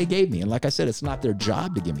not what they gave me. And like I said, it's not their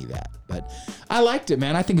job to give me that. But I liked it,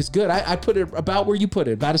 man. I think it's good. I put it about where you put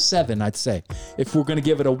it, about a 7, I'd say, if we're going to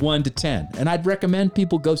give it a 1 to 10. And I'd recommend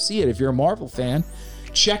people go see it. If you're a Marvel fan,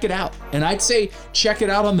 check it out. And I'd say check it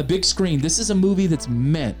out on the big screen. This is a movie that's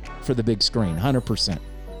meant for the big screen, 100%.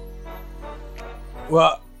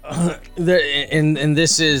 Well, and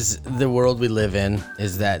this is the world we live in,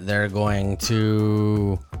 is that they're going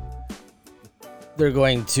to,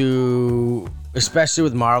 especially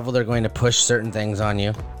with Marvel, they're going to push certain things on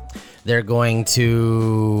you. They're going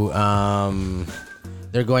to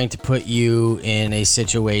put you in a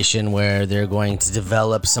situation where they're going to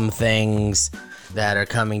develop some things that are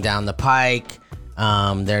coming down the pike.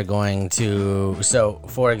 They're going to, so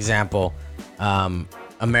for example,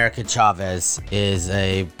 America Chavez is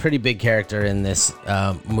a pretty big character in this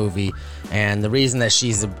movie, and the reason that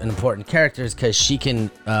she's an important character is because she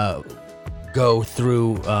can go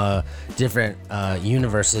through different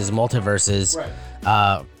universes, multiverses,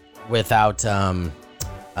 right, without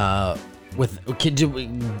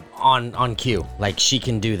on cue. Like, she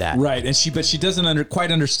can do that, right? And she doesn't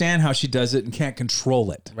quite understand how she does it and can't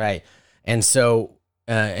control it, right? And so.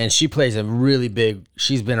 And she plays a really big,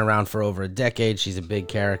 she's been around for over a decade. She's a big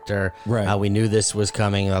character. Right. We knew this was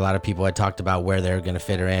coming. A lot of people had talked about where they're going to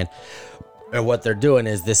fit her in. And what they're doing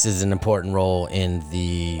is, this is an important role in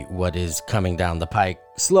what is coming down the pike.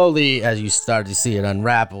 Slowly, as you start to see it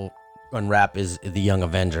unwrap is the Young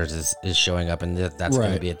Avengers is showing up, and that's right,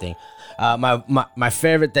 going to be a thing. My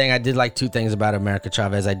favorite thing, I did like 2 things about America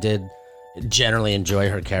Chavez. I did generally enjoy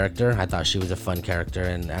her character. I thought she was a fun character,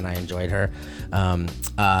 and I enjoyed her.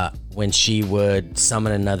 When she would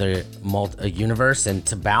summon another universe, and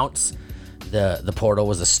to bounce, the portal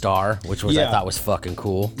was a star, which was, I thought was fucking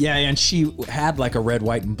cool. Yeah, and she had like a red,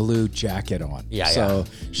 white, and blue jacket on. So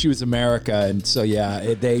she was America, and so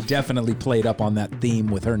they definitely played up on that theme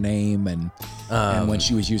with her name and when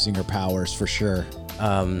she was using her powers, for sure.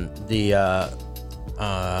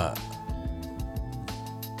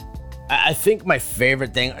 I think my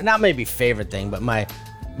favorite thing, not maybe favorite thing, but my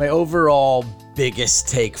overall biggest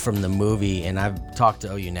take from the movie, and I've talked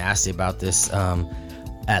to OU Nasty about this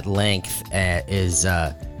at length, is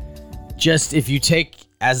just, if you take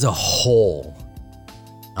as a whole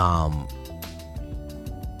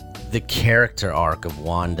the character arc of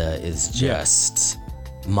Wanda is just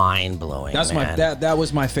mind-blowing. That's man. that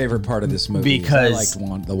was my favorite part of this movie, because I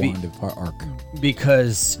liked the Wanda arc,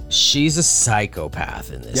 because she's a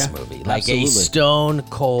psychopath in this movie, like absolutely. A stone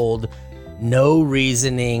cold, no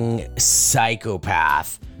reasoning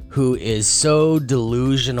psychopath who is so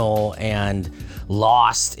delusional and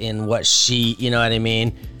lost in what she, you know what I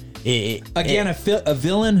mean? Again, a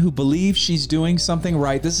villain who believes she's doing something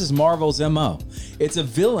right. This is Marvel's MO. It's a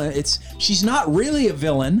villain. She's not really a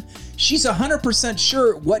villain. She's 100%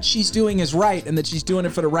 sure what she's doing is right and that she's doing it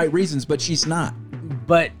for the right reasons, but she's not.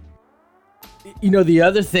 But, you know, the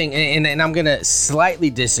other thing, and I'm going to slightly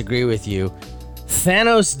disagree with you,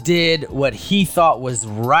 Thanos did what he thought was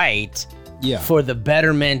right for the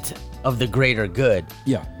betterment of the greater good.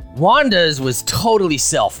 Yeah. Wanda's was totally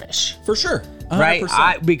selfish. For sure. 100%.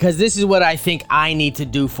 Right? Because this is what I think I need to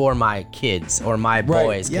do for my kids or my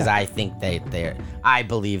boys, because I think I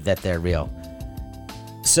believe that they're real.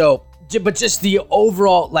 So, but just the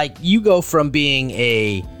overall, like, you go from being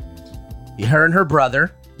her and her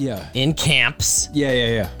brother in camps.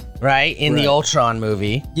 Yeah. Right? In the Ultron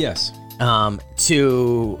movie. Yes.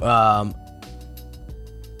 To,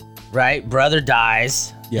 right? Brother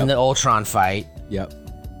dies in the Ultron fight. Yep.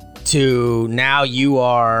 To now you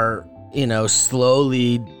are, you know,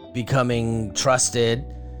 slowly becoming trusted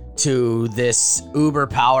to this uber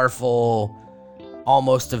powerful,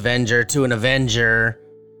 almost Avenger, to an Avenger,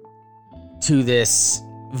 to this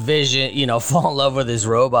Vision, you know, fall in love with this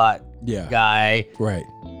robot guy. Right.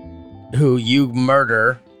 Who you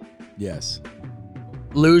murder. Yes.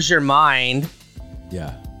 Lose your mind.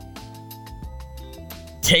 Yeah.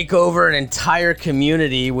 Take over an entire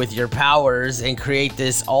community with your powers and create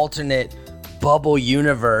this alternate bubble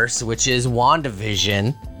universe, which is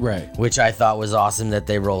WandaVision. Right. Which I thought was awesome that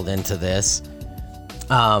they rolled into this.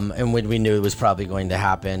 And when we knew it was probably going to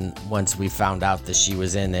happen once we found out that she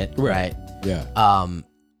was in it. Right. Yeah.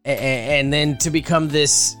 And then to become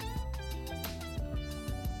this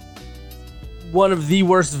one of the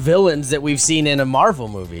worst villains that we've seen in a Marvel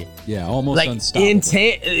movie. Yeah, almost like unstoppable.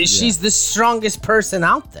 She's the strongest person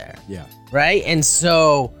out there. Yeah. Right? And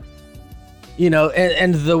so, you know,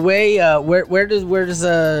 and the way where does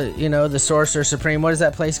you know, the Sorcerer Supreme, what is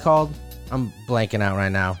that place called? I'm blanking out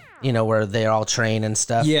right now. You know, where they all train and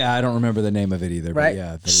stuff. Yeah, I don't remember the name of it either. Right? But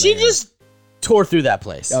yeah, she just tore through that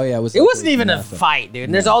place. Oh yeah, it wasn't even a fight, dude.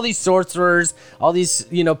 And there's all these sorcerers, all these,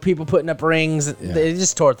 you know, people putting up rings. Yeah. They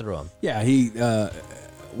just tore through them. Yeah,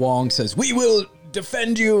 Wong says, "We will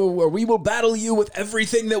defend you, or we will battle you with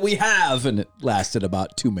everything that we have," and it lasted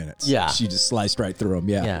about 2 minutes. Yeah, she just sliced right through him.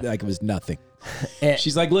 Yeah. Like it was nothing.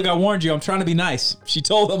 She's like, "Look, I warned you. I'm trying to be nice." She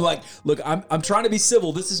told him, like, "Look, I'm trying to be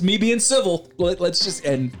civil. This is me being civil. Let's just..."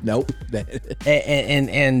 And nope.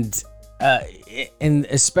 and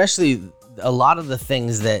especially a lot of the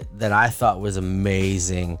things that I thought was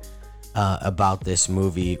amazing about this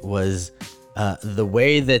movie was the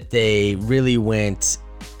way that they really went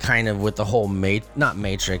kind of with the whole not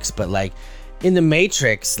Matrix, but like in the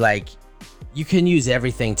Matrix, like you can use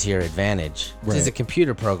everything to your advantage. Right. It's a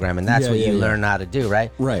computer program, and that's what you learn how to do,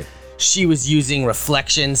 right? Right. She was using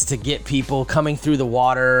reflections to get people coming through the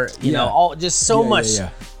water, you know, all just so much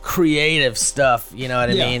creative stuff, you know what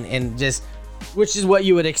I mean? And just, which is what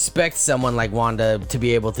you would expect someone like Wanda to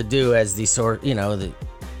be able to do as the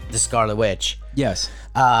Scarlet Witch. Yes.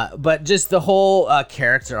 But just the whole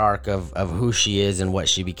character arc of who she is and what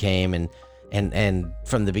she became, and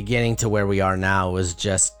from the beginning to where we are now was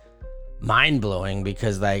just mind-blowing,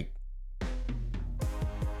 because like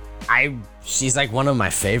she's like one of my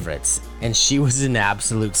favorites, and she was an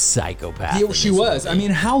absolute psychopath. Yeah, she was. Movie. I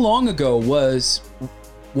mean, how long ago was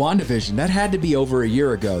WandaVision? That had to be over a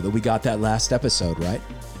year ago that we got that last episode, right?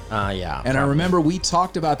 Yeah. And probably. I remember we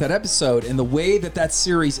talked about that episode, and the way that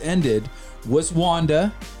series ended was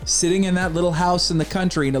Wanda sitting in that little house in the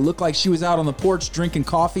country, and it looked like she was out on the porch drinking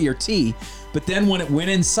coffee or tea. But then when it went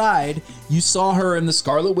inside, you saw her in the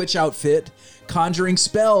Scarlet Witch outfit, conjuring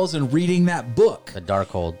spells and reading that book. The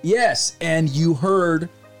Darkhold. Yes, and you heard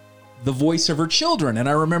the voice of her children. And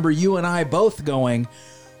I remember you and I both going,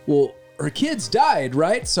 well, her kids died,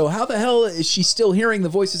 right? So how the hell is she still hearing the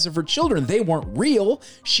voices of her children? They weren't real.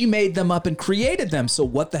 She made them up and created them. So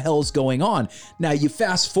what the hell is going on? Now you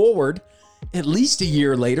fast forward at least a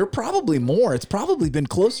year later, probably more. It's probably been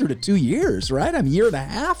closer to 2 years, right? A year and a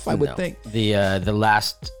half, I would think.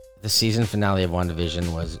 The season finale of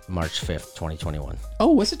WandaVision was March 5th, 2021.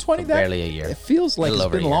 Oh, was it 20? Barely a year. It feels like it's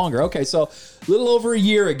been longer. Okay, so a little over a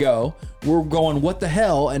year ago, we're going, what the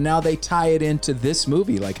hell? And now they tie it into this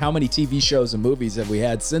movie. Like, how many TV shows and movies have we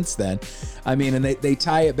had since then? I mean, and they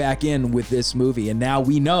tie it back in with this movie. And now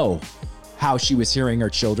we know how she was hearing her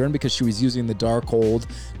children, because she was using the Darkhold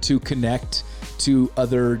to connect to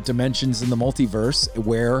other dimensions in the multiverse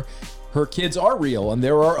where her kids are real, and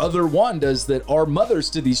there are other Wandas that are mothers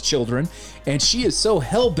to these children, and she is so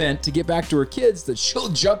hell-bent to get back to her kids that she'll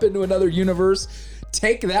jump into another universe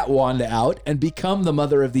take that Wanda out and become the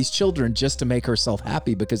mother of these children just to make herself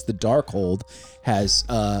happy, because the Darkhold has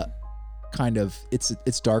kind of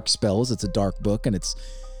it's dark spells. It's a dark book, and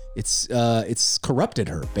it's corrupted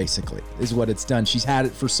her, basically, is what it's done. She's had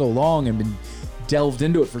it for so long and been delved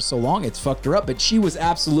into it for so long, it's fucked her up. But she was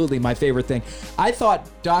absolutely my favorite thing. I thought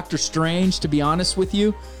Doctor Strange, to be honest with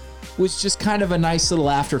you, was just kind of a nice little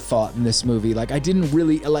afterthought in this movie. Like, I didn't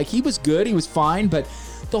really, like, he was good, he was fine, but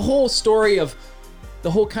the whole story of,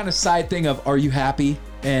 the whole kind of side thing of, are you happy?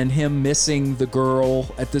 And him missing the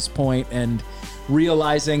girl at this point and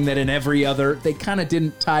realizing that in every other, they kind of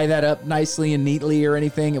didn't tie that up nicely and neatly or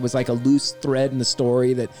anything. It was like a loose thread in the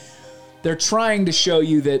story that they're trying to show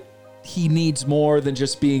you that he needs more than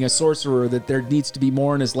just being a sorcerer, that there needs to be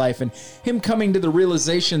more in his life, and him coming to the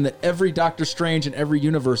realization that every Doctor Strange in every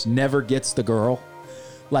universe never gets the girl,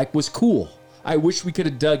 like, was cool. I wish we could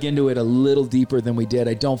have dug into it a little deeper than we did.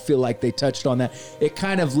 I don't feel like they touched on that. It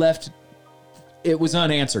kind of left, it was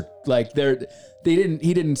unanswered. Like, he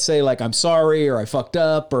didn't say, like, I'm sorry, or I fucked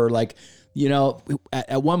up, or, like, you know,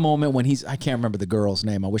 at one moment when I can't remember the girl's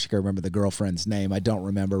name. I wish I could remember the girlfriend's name. I don't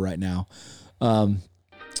remember right now.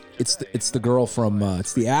 It's the girl from,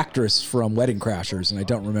 it's the actress from Wedding Crashers, and I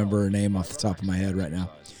don't remember her name off the top of my head right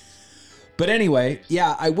now. But anyway,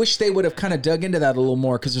 yeah, I wish they would have kind of dug into that a little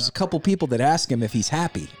more, because there's a couple people that ask him if he's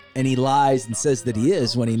happy, and he lies and says that he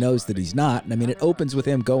is when he knows that he's not. And I mean, it opens with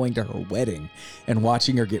him going to her wedding and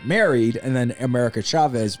watching her get married, and then America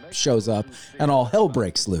Chavez shows up, and all hell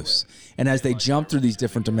breaks loose. And as they jump through these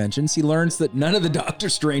different dimensions, he learns that none of the Doctor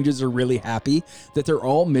Stranges are really happy, that they're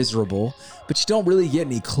all miserable, but you don't really get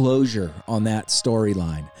any closure on that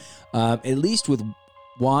storyline. At least with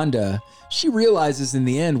Wanda, she realizes in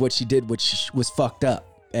the end what she did, which was fucked up.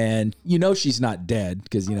 And you know she's not dead,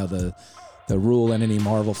 because, you know, the rule in any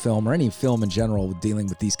Marvel film or any film in general dealing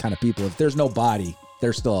with these kind of people, if there's no body,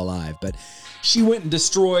 they're still alive. But she went and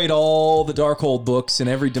destroyed all the Darkhold books in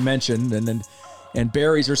every dimension, and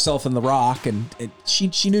buries herself in the rock, and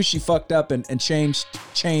she knew she fucked up and changed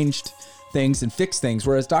things and fixed things,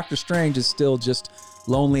 whereas Doctor Strange is still just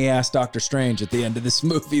lonely ass Doctor Strange at the end of this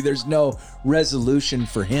movie. There's no resolution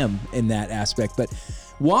for him in that aspect. But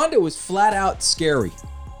Wanda was flat out scary.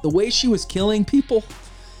 The way she was killing people,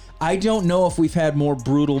 I don't know if we've had more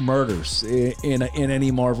brutal murders in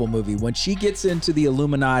any Marvel movie. When she gets into the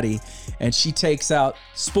Illuminati and she takes out,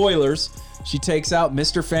 spoilers, she takes out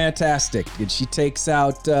Mr. Fantastic, and she takes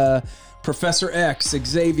out Professor X,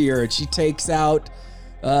 Xavier, and she takes out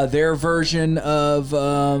their version of,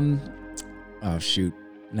 oh shoot,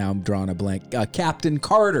 now I'm drawing a blank, Captain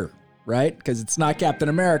Carter, right? Because it's not Captain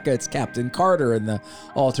America, it's Captain Carter in the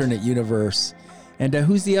alternate universe. And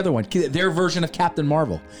who's the other one? Their version of Captain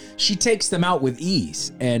Marvel. She takes them out with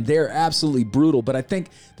ease, and they're absolutely brutal. But I think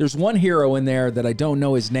there's one hero in there that I don't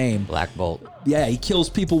know his name. Black Bolt. Yeah, he kills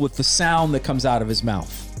people with the sound that comes out of his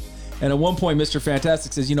mouth. And at one point, Mr.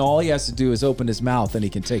 Fantastic says, you know, all he has to do is open his mouth and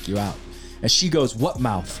he can take you out. And she goes, what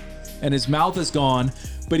mouth? And his mouth is gone,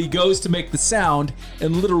 but he goes to make the sound,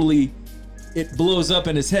 and literally it blows up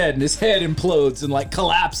in his head, and his head implodes and like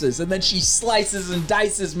collapses, and then she slices and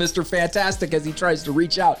dices Mr. Fantastic as he tries to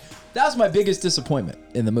reach out. That was my biggest disappointment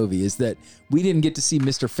in the movie, is that we didn't get to see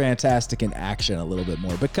Mr. Fantastic in action a little bit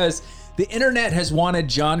more, because the internet has wanted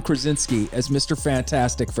John Krasinski as Mr.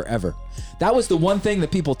 Fantastic forever. That was the one thing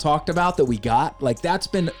that people talked about that we got. Like, that's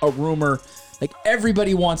been a rumor. Like,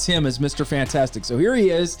 everybody wants him as Mr. Fantastic. So here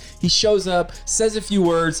he is. He shows up, says a few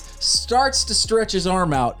words, starts to stretch his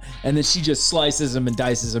arm out, and then she just slices him and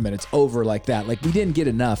dices him, and it's over like that. Like, we didn't get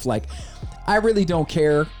enough. Like, I really don't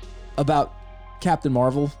care about Captain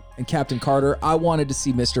Marvel and Captain Carter. I wanted to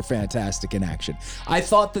see Mr. Fantastic in action. I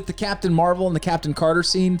thought that the Captain Marvel and the Captain Carter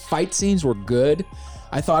fight scenes were good.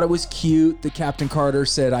 I thought it was cute that Captain Carter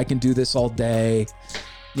said, I can do this all day.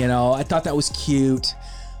 You know, I thought that was cute.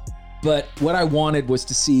 But what I wanted was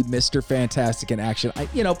to see Mr. Fantastic in action.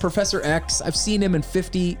 Professor X, I've seen him in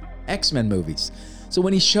 50 X-Men movies. So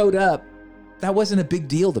when he showed up, that wasn't a big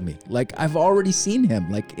deal to me. Like, I've already seen him,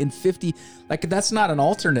 like, in 50. Like, that's not an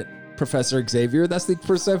alternate Professor Xavier. That's the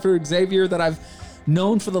Professor Xavier that I've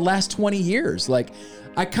known for the last 20 years. Like,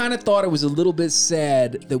 I kind of thought it was a little bit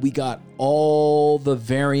sad that we got all the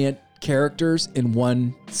variant characters in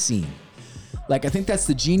one scene. Like, I think that's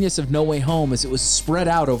the genius of No Way Home, is it was spread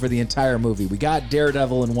out over the entire movie. We got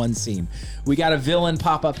Daredevil in one scene. We got a villain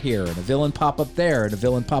pop up here, and a villain pop up there, and a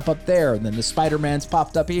villain pop up there, and then the Spider-Mans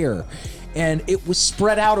popped up here. And it was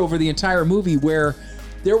spread out over the entire movie, where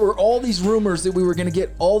there were all these rumors that we were going to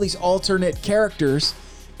get all these alternate characters,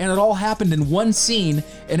 and it all happened in one scene,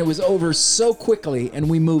 and it was over so quickly, and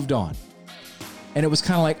we moved on. And it was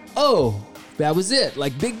kind of like, oh, That was it.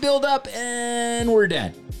 Like, big build up and we're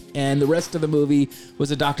dead. And the rest of the movie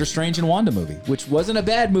was a Doctor Strange and Wanda movie, which wasn't a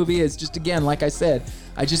bad movie. It's just, again, like I said,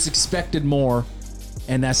 I just expected more,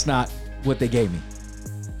 and that's not what they gave me.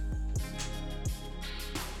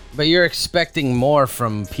 But you're expecting more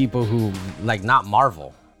from people who, like, not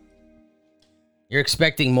Marvel. You're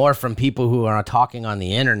expecting more from people who are talking on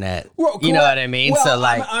the internet. Well, you know what I mean? Well, so,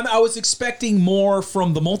 like, I was expecting more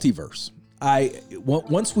from the multiverse.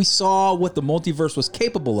 Once we saw what the multiverse was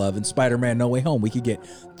capable of in Spider-Man No Way Home, we could get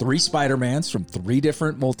 3 Spider-Mans from 3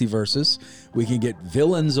 different multiverses. We can get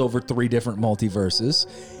villains over 3 different multiverses.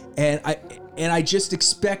 And I just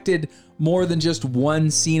expected more than just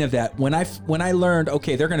one scene of that. When I learned,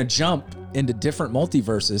 okay, they're going to jump into different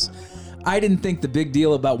multiverses, I didn't think the big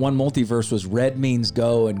deal about one multiverse was red means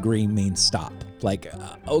go and green means stop. Like,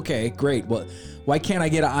 okay, great. Well, why can't I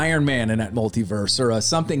get an Iron Man in that multiverse or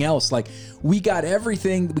something else? Like, we got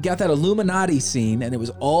everything. We got that Illuminati scene, and it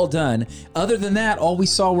was all done. Other than that, all we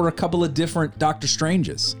saw were a couple of different Doctor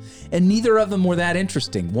Stranges, and neither of them were that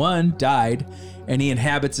interesting. One died, and he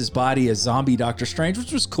inhabits his body as zombie Doctor Strange,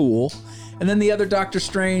 which was cool. And then the other Doctor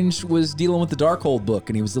Strange was dealing with the Darkhold book,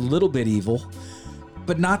 and he was a little bit evil,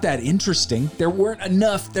 but not that interesting. There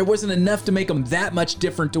wasn't enough to make him that much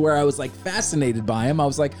different to where I was like fascinated by him. I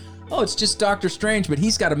was like, oh, it's just Doctor Strange, but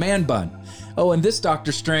he's got a man bun. Oh, and this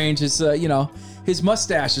Doctor Strange is, his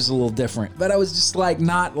mustache is a little different. But I was just like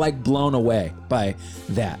not like blown away by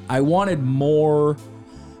that. I wanted more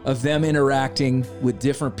of them interacting with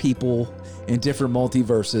different people in different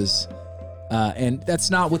multiverses. And that's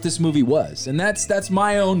not what this movie was. And that's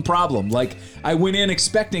my own problem. Like, I went in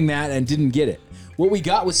expecting that and didn't get it. What we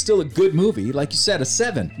got was still a good movie, like you said, a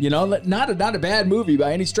 7. Not a bad movie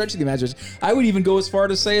by any stretch of the imagination. I would even go as far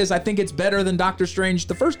to say as I think it's better than Doctor Strange,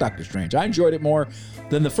 the first Doctor Strange. I enjoyed it more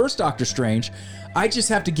than the first Doctor Strange. I just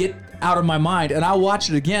have to get out of my mind, and I'll watch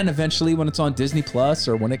it again eventually when it's on Disney Plus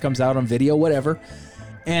or when it comes out on video, whatever,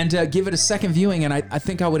 and give it a second viewing, and I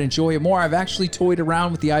think I would enjoy it more. I've actually toyed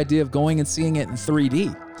around with the idea of going and seeing it in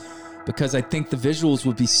 3D because I think the visuals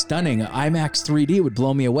would be stunning. IMAX 3D would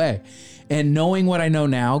blow me away. And knowing what I know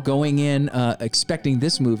now, going in expecting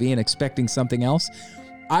this movie and expecting something else,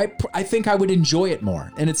 I think I would enjoy it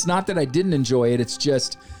more. And it's not that I didn't enjoy it. It's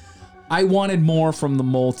just I wanted more from the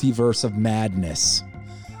Multiverse of Madness.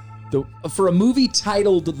 For a movie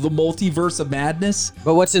titled The Multiverse of Madness.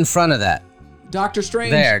 but what's in front of that? Doctor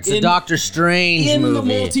Strange. It's a Doctor Strange in movie.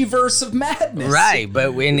 the Multiverse of Madness. Right,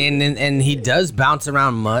 but and he does bounce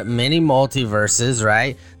around many multiverses,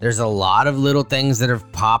 right? There's a lot of little things that have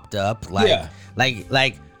popped up, like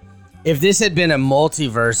if this had been a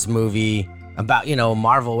multiverse movie about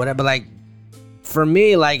Marvel, whatever. Like for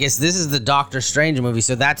me, this is the Doctor Strange movie,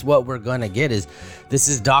 so that's what we're gonna get. This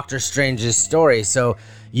is Doctor Strange's story. So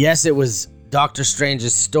yes, it was Doctor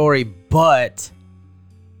Strange's story, but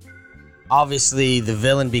obviously the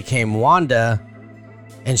villain became Wanda,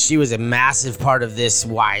 and she was a massive part of this,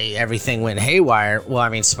 why everything went haywire. Well, I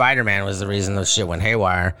mean, Spider-Man was the reason those shit went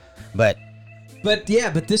haywire, but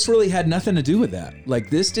this really had nothing to do with that. Like,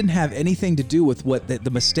 this didn't have anything to do with what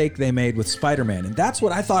the mistake they made with Spider-Man, and that's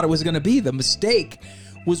what I thought it was going to be. The mistake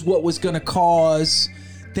was what was going to cause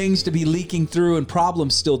things to be leaking through and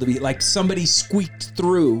problems still to be, like somebody squeaked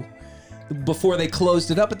through before they closed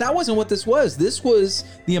it up. But that wasn't what this was. This was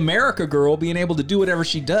the America girl being able to do whatever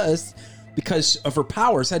she does because of her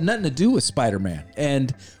powers. Had nothing to do with Spider-Man.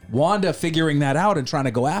 And Wanda figuring that out and trying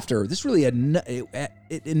to go after her. This really had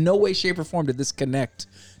in no way, shape, or form did this connect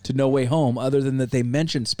to No Way Home, other than that they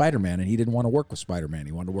mentioned Spider-Man and he didn't want to work with Spider-Man.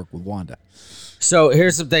 He wanted to work with Wanda. So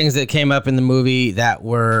here's some things that came up in the movie that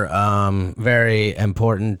were very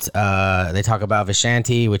important. They talk about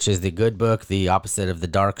Vishanti, which is the good book, the opposite of the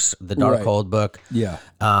Darkhold book. Yeah.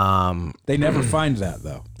 They never find that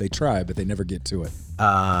though. They try, but they never get to it.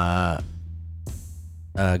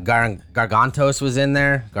 Gargantos was in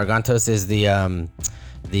there. Gargantos is the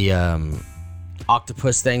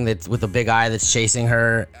octopus thing that's with a big eye that's chasing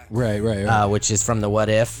her. Right. Which is from the What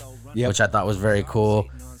If, which I thought was very cool.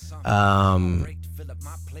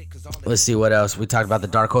 Let's see what else. We talked about the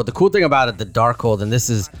Darkhold. The cool thing about it, the Darkhold, and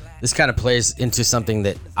this kind of plays into something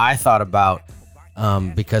that I thought about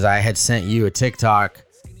because I had sent you a TikTok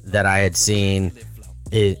that I had seen.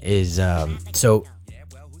 So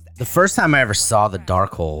the first time I ever saw the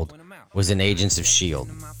Darkhold was in Agents of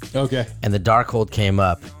S.H.I.E.L.D. Okay. And the Darkhold came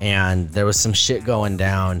up, and there was some shit going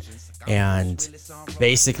down, and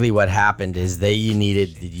basically what happened is they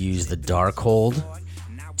needed to use the Darkhold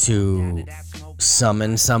to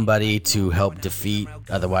summon somebody to help defeat,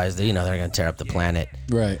 otherwise they're going to tear up the planet.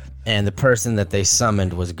 Right. And the person that they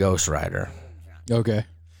summoned was Ghost Rider. Okay.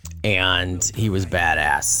 and he was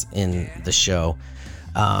badass in the show.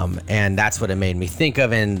 And that's what it made me think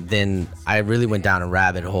of. And then I really went down a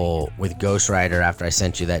rabbit hole with Ghost Rider after I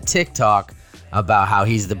sent you that TikTok about how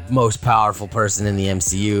he's the most powerful person in the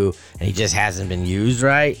MCU and he just hasn't been used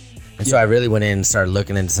right. And so I really went in and started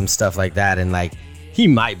looking into some stuff like that, and like he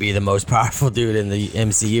might be the most powerful dude in the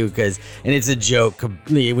MCU and it's a joke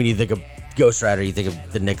when you think of Ghost Rider, you think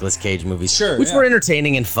of the Nicolas Cage movies, Sure, which were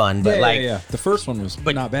entertaining and fun, but the first one was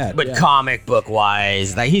not bad. But comic book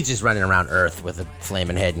wise, like he's just running around Earth with a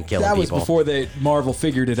flaming head and killing that was people. before Marvel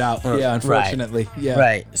figured it out. Yeah, unfortunately. Right. Yeah.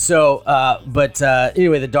 Right. So,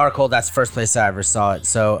 anyway, the Darkhold, that's the first place I ever saw it.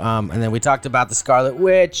 So, and then we talked about the Scarlet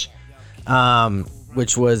Witch,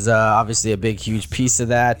 which was obviously a big, huge piece of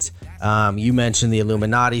that. You mentioned the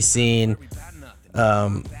Illuminati scene.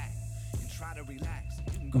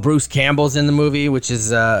 Bruce Campbell's in the movie, which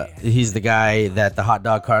is he's the guy that the hot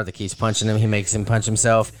dog cart that keeps punching him. He makes him punch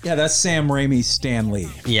himself. Yeah, that's Sam Raimi's Stan Lee.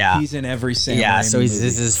 Yeah, he's in every Sam. Yeah, Raimi so movie. this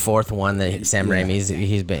is his fourth one that Sam Raimi's.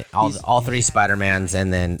 He's been all three Spider-Mans,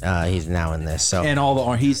 and then he's now in this. So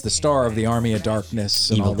and he's the star of the Army of Darkness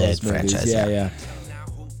and Evil all those Dead movies. franchise, Yeah.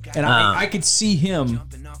 And I could see him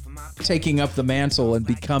taking up the mantle and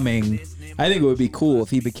becoming. I think it would be cool if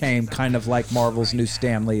he became kind of like Marvel's new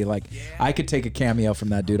Stan Lee. Like, I could take a cameo from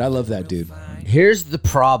that dude. I love that dude. Here's the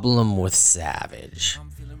problem with Savage.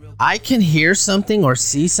 I can hear something or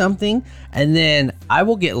see something, and then I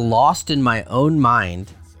will get lost in my own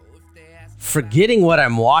mind, forgetting what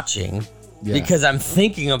I'm watching because I'm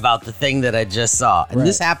thinking about the thing that I just saw. And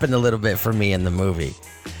this happened a little bit for me in the movie.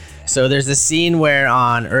 So there's a scene where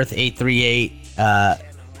on Earth 838,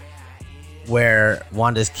 where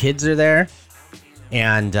Wanda's kids are there,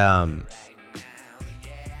 and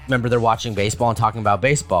remember they're watching baseball and talking about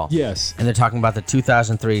baseball. Yes. And they're talking about the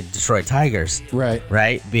 2003 Detroit Tigers. Right.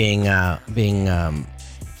 Being the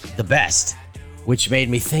best, which made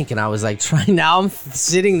me think, and I was like, now I'm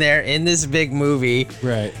sitting there in this big movie,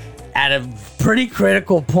 right, at a pretty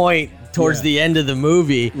critical point towards the end of the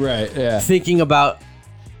movie, right, yeah, thinking about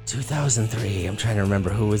 2003. I'm trying to remember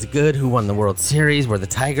who was good, who won the World Series, were the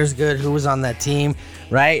Tigers good, who was on that team,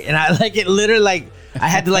 right? And I I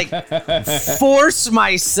had to force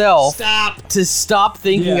myself to stop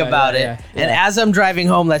thinking about it. And as I'm driving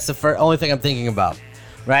home, that's the only thing I'm thinking about,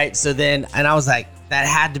 right? So then, and I was like, that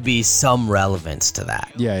had to be some relevance to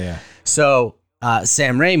that. Yeah. So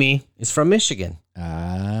Sam Raimi is from Michigan,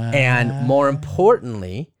 and more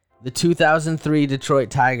importantly, the 2003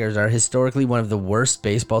 Detroit Tigers are historically one of the worst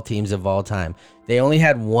baseball teams of all time. They only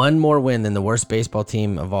had one more win than the worst baseball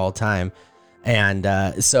team of all time.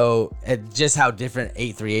 And so just how different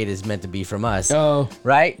 838 is meant to be from us. Oh.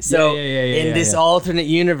 Right? So in this alternate alternate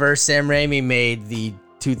universe, Sam Raimi made the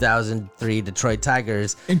 2003 Detroit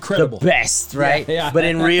Tigers incredible, the best, right? Yeah. But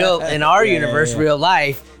in our universe, real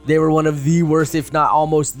life, they were one of the worst, if not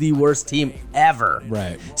almost the worst team ever.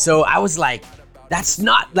 Right. So I was like, that's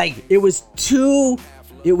not like, it was too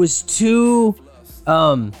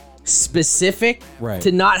specific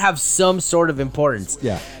to not have some sort of importance.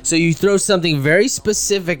 Yeah. So you throw something very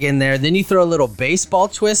specific in there, then you throw a little baseball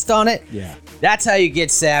twist on it. Yeah. That's how you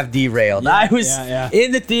get Sav derailed. Yeah, I was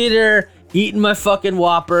in the theater eating my fucking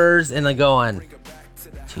Whoppers and then going,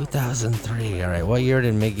 2003. All right, what year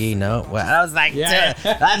did McGee know? Well, I was like,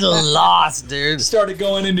 that's a loss, dude. Started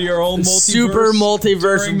going into your own super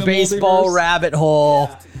multiverse baseball rabbit hole.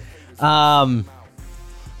 I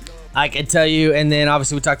can tell you, and then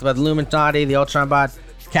obviously we talked about the Illuminati, the Ultron bot,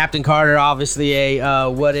 Captain Carter, obviously a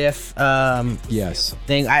what if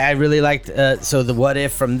thing. I really liked so the what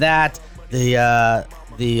if from that, the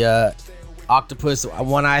octopus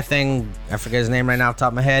one eye thing. I forget his name right now off the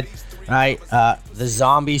top of my head. Right, the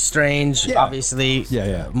zombie Strange, obviously.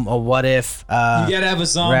 A what if? You gotta have a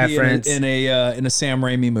zombie reference. in a Sam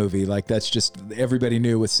Raimi movie. Like that's just everybody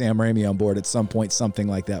knew with Sam Raimi on board. At some point, something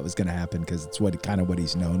like that was gonna happen because it's what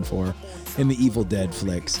he's known for in the Evil Dead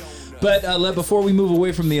flicks. But before we move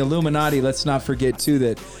away from the Illuminati, let's not forget too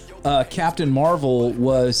that Captain Marvel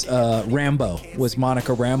was Rambeau, was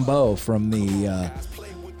Monica Rambeau from the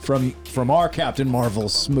from our Captain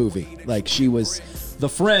Marvel's movie. Like she was the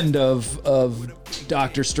friend of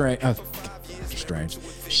Doctor Strange.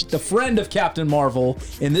 The friend of Captain Marvel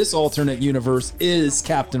in this alternate universe is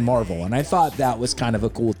Captain Marvel, and I thought that was kind of a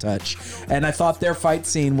cool touch. And I thought their fight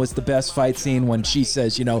scene was the best fight scene when she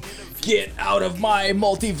says, get out of my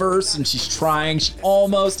multiverse, and she's trying. She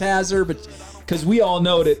almost has her, but because we all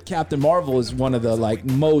know that Captain Marvel is one of the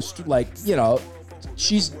most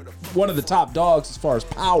she's one of the top dogs as far as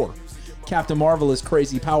power. Captain Marvel is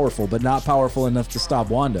crazy powerful, but not powerful enough to stop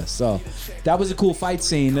Wanda. So that was a cool fight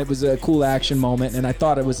scene. It was a cool action moment, and I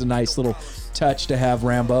thought it was a nice little touch to have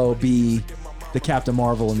Rambeau be the Captain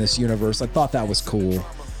Marvel in this universe. I thought that was cool.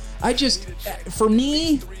 For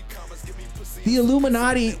me, the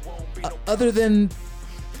Illuminati, other than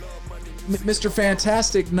Mr.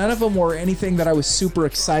 Fantastic, none of them were anything that I was super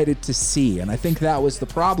excited to see, and I think that was the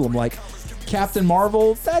problem. Like, Captain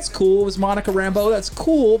Marvel, that's cool. It was Monica Rambeau, that's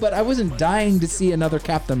cool, but I wasn't dying to see another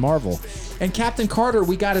Captain Marvel. And Captain Carter,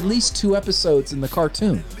 we got at least 2 episodes in the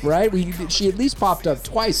cartoon, right? She at least popped up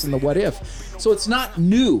twice in the What If. So it's not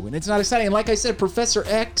new, and it's not exciting. And like I said, Professor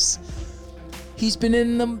X, he's been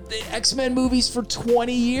in the X-Men movies for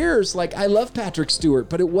 20 years. Like, I love Patrick Stewart,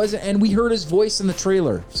 but it wasn't, and we heard his voice in the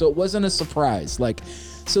trailer, so it wasn't a surprise. Like,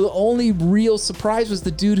 so the only real surprise was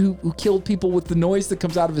the dude who killed people with the noise that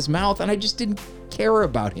comes out of his mouth, and I just didn't care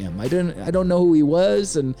about him. I don't know who he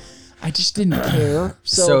was, and I just didn't care.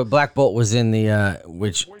 So Black Bolt was in the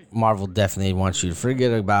which Marvel definitely wants you to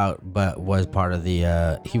forget about, but was part of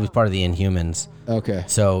the he was part of the Inhumans. Okay.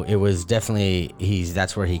 So it was definitely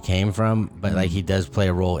that's where he came from, but like he does play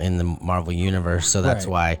a role in the Marvel universe, so that's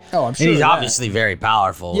why. Oh, I'm sure. And he's of that. obviously very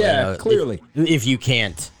powerful. Yeah, clearly. If you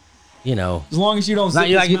can't, as long as you don't zip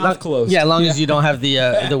his mouth closed. Yeah, as long as you don't have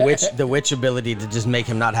the witch ability to just make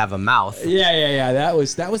him not have a mouth. Yeah. That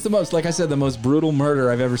was the most, like I said, the most brutal murder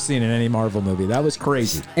I've ever seen in any Marvel movie. That was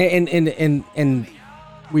crazy. And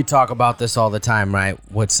we talk about this all the time, right?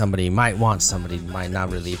 What somebody might want, somebody might not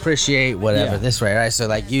really appreciate, whatever. Yeah. This way, right? So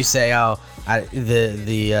like you say,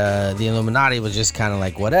 the Illuminati was just kind of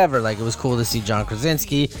like whatever. Like it was cool to see John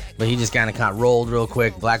Krasinski, but he just kind of rolled real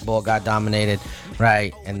quick. Black Bolt got dominated,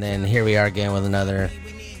 right? And then here we are again with another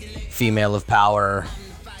female of power.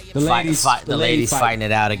 The ladies fighting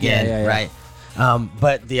it out again, Yeah. right?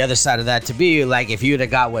 But the other side of that to be like, if you'd have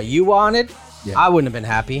got what you wanted, I wouldn't have been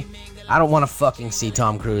happy. I don't want to fucking see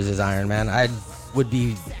Tom Cruise as Iron Man.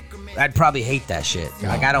 I'd probably hate that shit.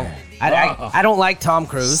 Like I don't like Tom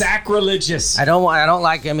Cruise. Sacrilegious. I don't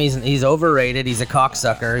like him. He's overrated. He's a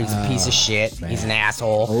cocksucker. He's a piece of shit. Man. He's an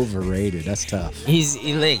asshole. Overrated. That's tough.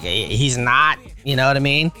 He's not. You know what I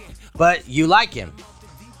mean? But you like him,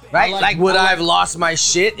 right? Would I have lost my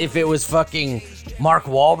shit if it was fucking Mark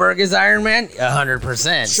Wahlberg as Iron Man? 100%.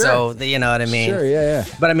 Sure. So you know what I mean? Sure. Yeah.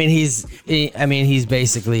 But I mean, he's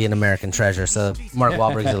basically an American treasure. So Mark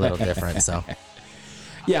Wahlberg's a little different. So.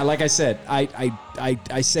 Yeah, like I said,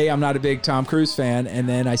 I say I'm not a big Tom Cruise fan, and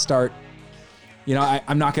then I start,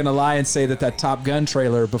 I'm not going to lie and say that Top Gun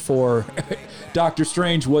trailer before Doctor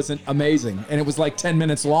Strange wasn't amazing, and it was like 10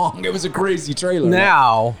 minutes long. It was a crazy trailer.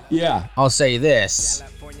 Now, yeah, I'll say this.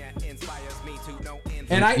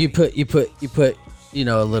 And you put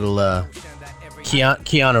a little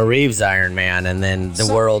Keanu Reeves Iron Man, and then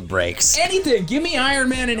the world breaks. Anything, give me Iron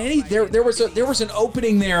Man and any. There was an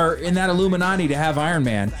opening there in that Illuminati to have Iron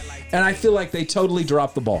Man, and I feel like they totally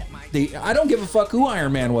dropped the ball. I don't give a fuck who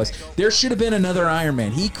Iron Man was. There should have been another Iron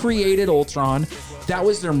Man. He created Ultron. That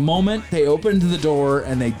was their moment. They opened the door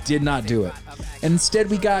and they did not do it. And instead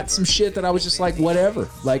we got some shit that I was just like, whatever.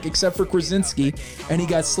 Like, except for Krasinski, and he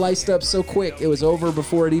got sliced up so quick, it was over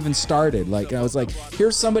before it even started. Like, I was like,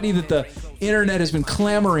 here's somebody that the internet has been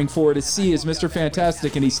clamoring for to see as Mr.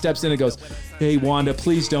 Fantastic, and he steps in and goes, hey, Wanda,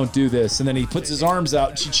 please don't do this. And then he puts his arms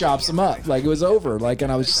out and she chops him up. Like, it was over. Like,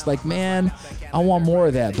 and I was just like, man, I want more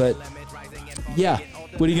of that. But yeah,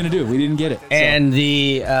 what are you going to do? We didn't get it. And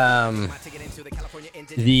the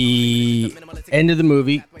end of the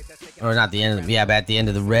movie, or not the end, but at the end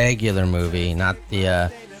of the regular movie, not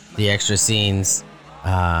the extra scenes,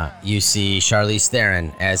 you see Charlize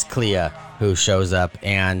Theron as Clea, who shows up.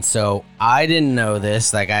 And so I didn't know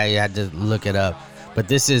this, like I had to look it up, but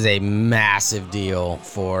this is a massive deal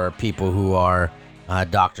for people who are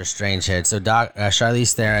Doctor Strange head. So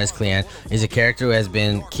Charlize Theron as Clea is a character who has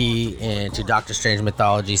been key to Doctor Strange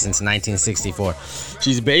mythology since 1964.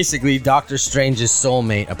 She's basically Doctor Strange's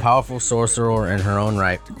soulmate, a powerful sorcerer in her own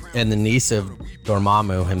right, and the niece of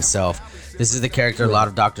Dormammu himself. This is the character a lot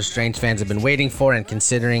of Doctor Strange fans have been waiting for, and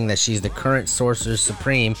considering that she's the current Sorcerer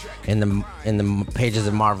Supreme in the pages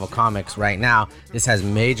of Marvel Comics right now, this has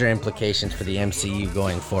major implications for the MCU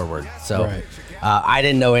going forward. So. Right. I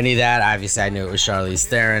didn't know any of that. Obviously, I knew it was Charlize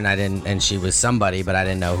Theron. And she was somebody, but I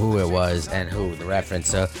didn't know who it was and who the reference.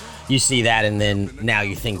 So you see that, and then now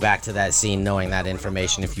you think back to that scene, knowing that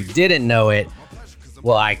information. If you didn't know it,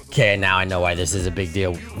 well, now I know why this is a big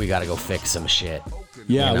deal. We got to go fix some shit.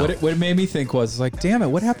 Yeah, what it made me think was like, damn it,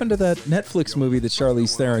 what happened to that Netflix movie that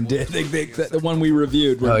Charlize Theron did? The one we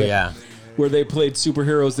reviewed. Oh yeah. where they played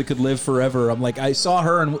superheroes that could live forever. I'm like, I saw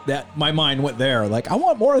her and that my mind went there. Like, I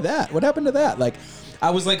want more of that. What happened to that? Like, I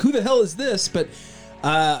was like, who the hell is this? But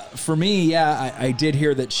for me, yeah, I did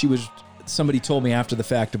hear that she was. Somebody told me after the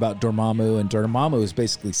fact about Dormammu, and Dormammu is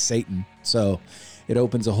basically Satan. So it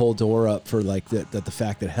opens a whole door up for like the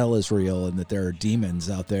fact that hell is real and that there are demons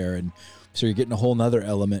out there, and so you're getting a whole nother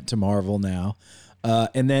element to Marvel now.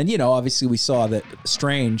 And then, you know, obviously we saw that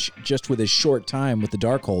Strange, just with his short time with the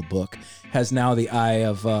Darkhold book, has now the eye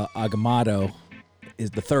of Agamotto,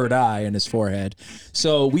 is the third eye in his forehead.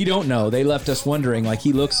 So we don't know. They left us wondering, like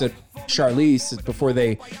he looks at Charlize before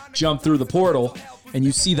they jump through the portal, and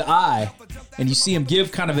you see the eye, and you see him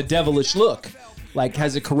give kind of a devilish look. Like,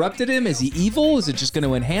 has it corrupted him? Is he evil? Is it just going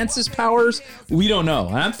to enhance his powers? We don't know.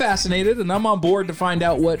 And I'm fascinated, and I'm on board to find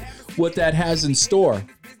out what that has in store.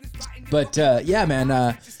 But yeah,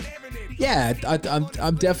 man, yeah,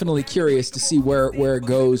 I'm definitely curious to see where it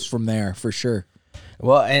goes from there for sure.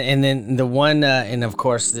 Well, and then the one, and of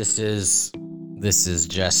course this is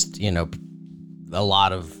just, you know, a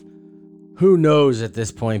lot of who knows at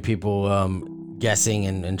this point, people guessing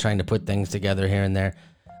and trying to put things together here and there.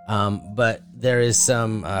 But there is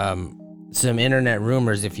some internet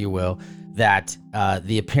rumors, if you will, that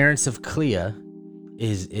the appearance of Clea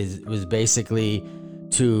was basically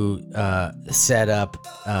to set up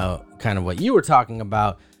kind of what you were talking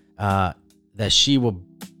about, that she will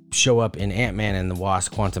show up in Ant-Man and the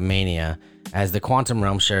Wasp: Quantumania, as the quantum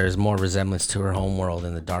realm shares more resemblance to her homeworld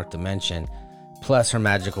in the Dark Dimension. Plus, her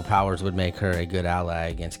magical powers would make her a good ally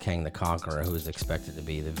against Kang the Conqueror, who is expected to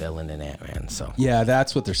be the villain in Ant-Man. So yeah,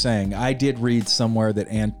 that's what they're saying. I did read somewhere that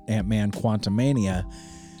Ant-Man Quantumania,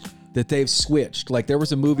 that they've switched. Like, there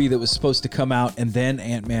was a movie that was supposed to come out and then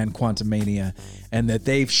Ant-Man Quantumania, and that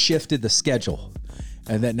they've shifted the schedule.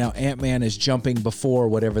 And that now Ant-Man is jumping before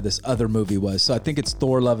whatever this other movie was. So I think it's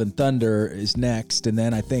Thor: Love and Thunder is next. And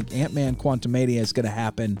then I think Ant-Man Quantumania is going to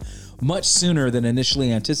happen much sooner than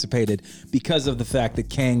initially anticipated, because of the fact that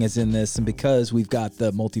Kang is in this, and because we've got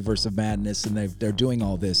the Multiverse of Madness and they're doing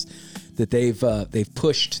all this, that they've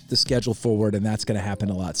pushed the schedule forward, and that's going to happen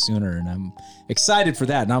a lot sooner. And I'm excited for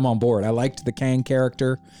that, and I'm on board. I liked the Kang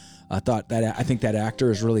character. I think that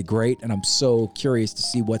actor is really great, and I'm so curious to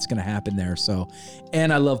see what's going to happen there. So,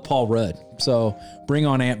 and I love Paul Rudd. So bring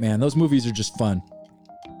on Ant-Man. Those movies are just fun.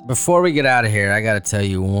 before we get out of here, I got to tell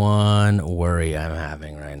you one worry I'm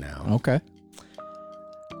having right now. Okay.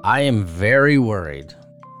 I am very worried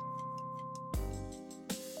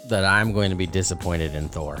that I'm going to be disappointed in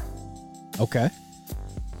Thor. Okay.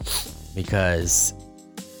 Because,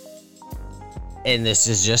 and this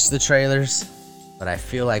is just the trailers, but I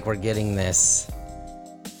feel like we're getting this.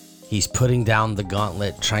 He's putting down the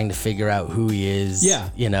gauntlet, trying to figure out who he is. Yeah.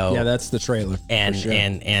 You know. Yeah, that's the trailer. And for sure.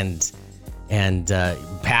 and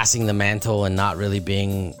passing the mantle and not really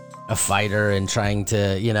being a fighter and trying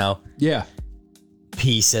to, you know. Yeah.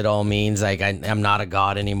 Peace at all means. Like I'm not a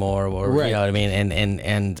god anymore, or Right. you know what I mean.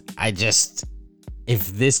 And I just, if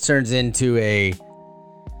this turns into a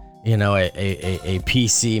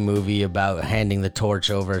PC movie about handing the torch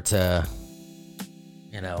over to,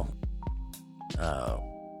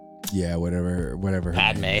 Yeah, whatever. her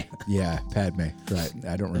Padme. name is. Yeah, Padme. Right.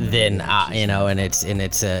 I don't remember. Then the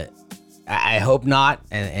it's a. I hope not.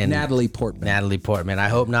 And Natalie Portman. Natalie Portman. I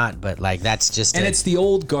hope not. But like that's just. And it's the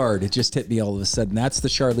old guard. It just hit me all of a sudden. That's the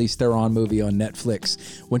Charlize Theron movie on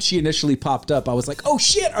Netflix. When she initially popped up, I was like, oh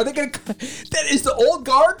shit, are they going to... That is the old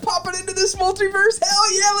guard popping into this multiverse?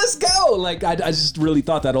 Hell yeah, let's go. Like, I just really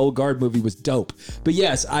thought that old guard movie was dope. But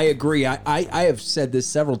yes, I agree. I have said this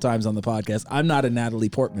several times on the podcast. I'm not a Natalie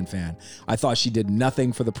Portman fan. I thought she did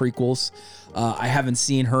nothing for the prequels. I haven't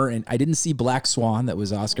seen her, and I didn't see Black Swan, that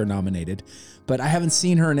was Oscar nominated, but I haven't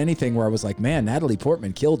seen her in anything where I was like, man, Natalie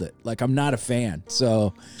Portman killed it. Like, I'm not a fan.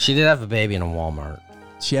 So she did have a baby in a Walmart.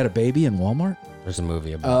 she had a baby in Walmart? There's a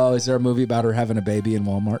movie about. Oh, is there a movie about her having a baby in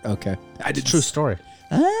Walmart? Okay. True story.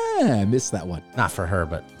 I missed that one. Not for her,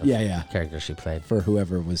 but the Yeah. character she played. For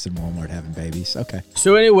whoever was in Walmart having babies. Okay.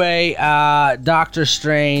 So anyway, Doctor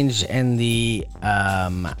Strange and the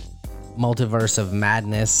Multiverse of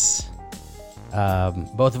Madness.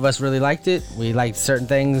 Both of us really liked it. We liked certain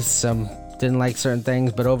things, some didn't like certain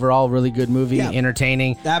things, but overall, really good movie, Yeah.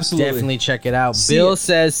 entertaining. Absolutely. Definitely check it out. See Bill it.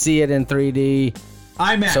 says see it in 3D.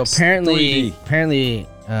 IMAX. So apparently, 3D.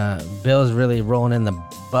 Bill's really rolling in the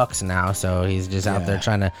bucks now. So he's just out Yeah. there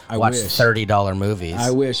trying to I watch wish. $30 movies. I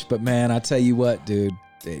wish, but man, I tell you what, dude.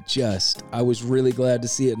 I was really glad to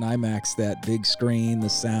see it in IMAX. That big screen, the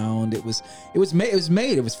sound. It was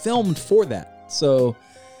filmed for that. So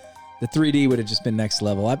The 3D would have just been next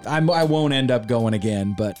level. I won't end up going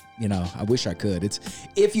again, but I wish I could.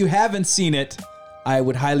 If you haven't seen it, I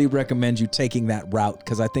would highly recommend you taking that route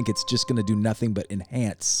because I think it's just going to do nothing but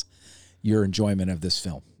enhance your enjoyment of this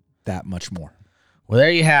film that much more. Well,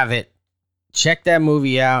 there you have it. Check that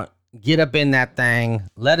movie out. Get up in that thing.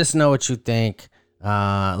 Let us know what you think.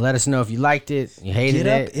 Let us know if you liked it, you hated it.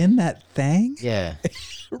 Get up in that thing? Yeah.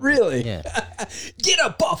 Really? Yeah. Get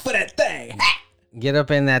up off of that thing. Get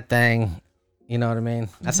up in that thing. You know what I mean?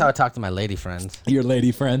 That's how I talk to my lady friends. Your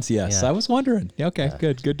lady friends, yes. Yeah. I was wondering. Okay,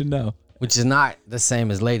 good to know. Which is not the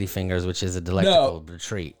same as lady fingers, which is a delectable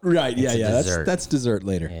retreat. Right, It's a yeah. dessert. That's dessert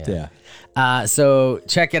later. Yeah. So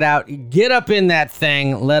check it out. Get up in that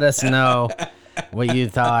thing. Let us know what you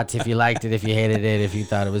thought, if you liked it, if you hated it, if you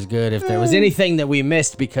thought it was good, if there was anything that we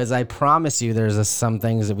missed, because I promise you there's some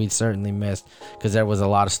things that we certainly missed because there was a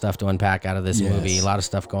lot of stuff to unpack out of this movie, a lot of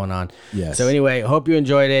stuff going on. Yes. So anyway, hope you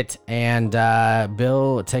enjoyed it. And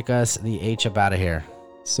Bill, take us the H up out of here.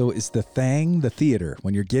 So is the thing the theater?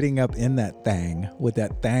 When you're getting up in that thing, would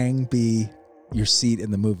that thing be your seat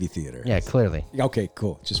in the movie theater? Yeah, clearly. Okay,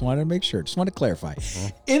 cool. Just wanted to make sure. Just want to clarify.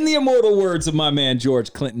 In the immortal words of my man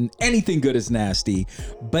George Clinton, anything good is nasty,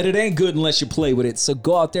 but it ain't good unless you play with it. So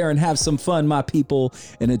go out there and have some fun, my people.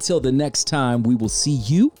 And until the next time, we will see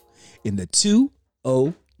you in the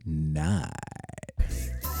 209.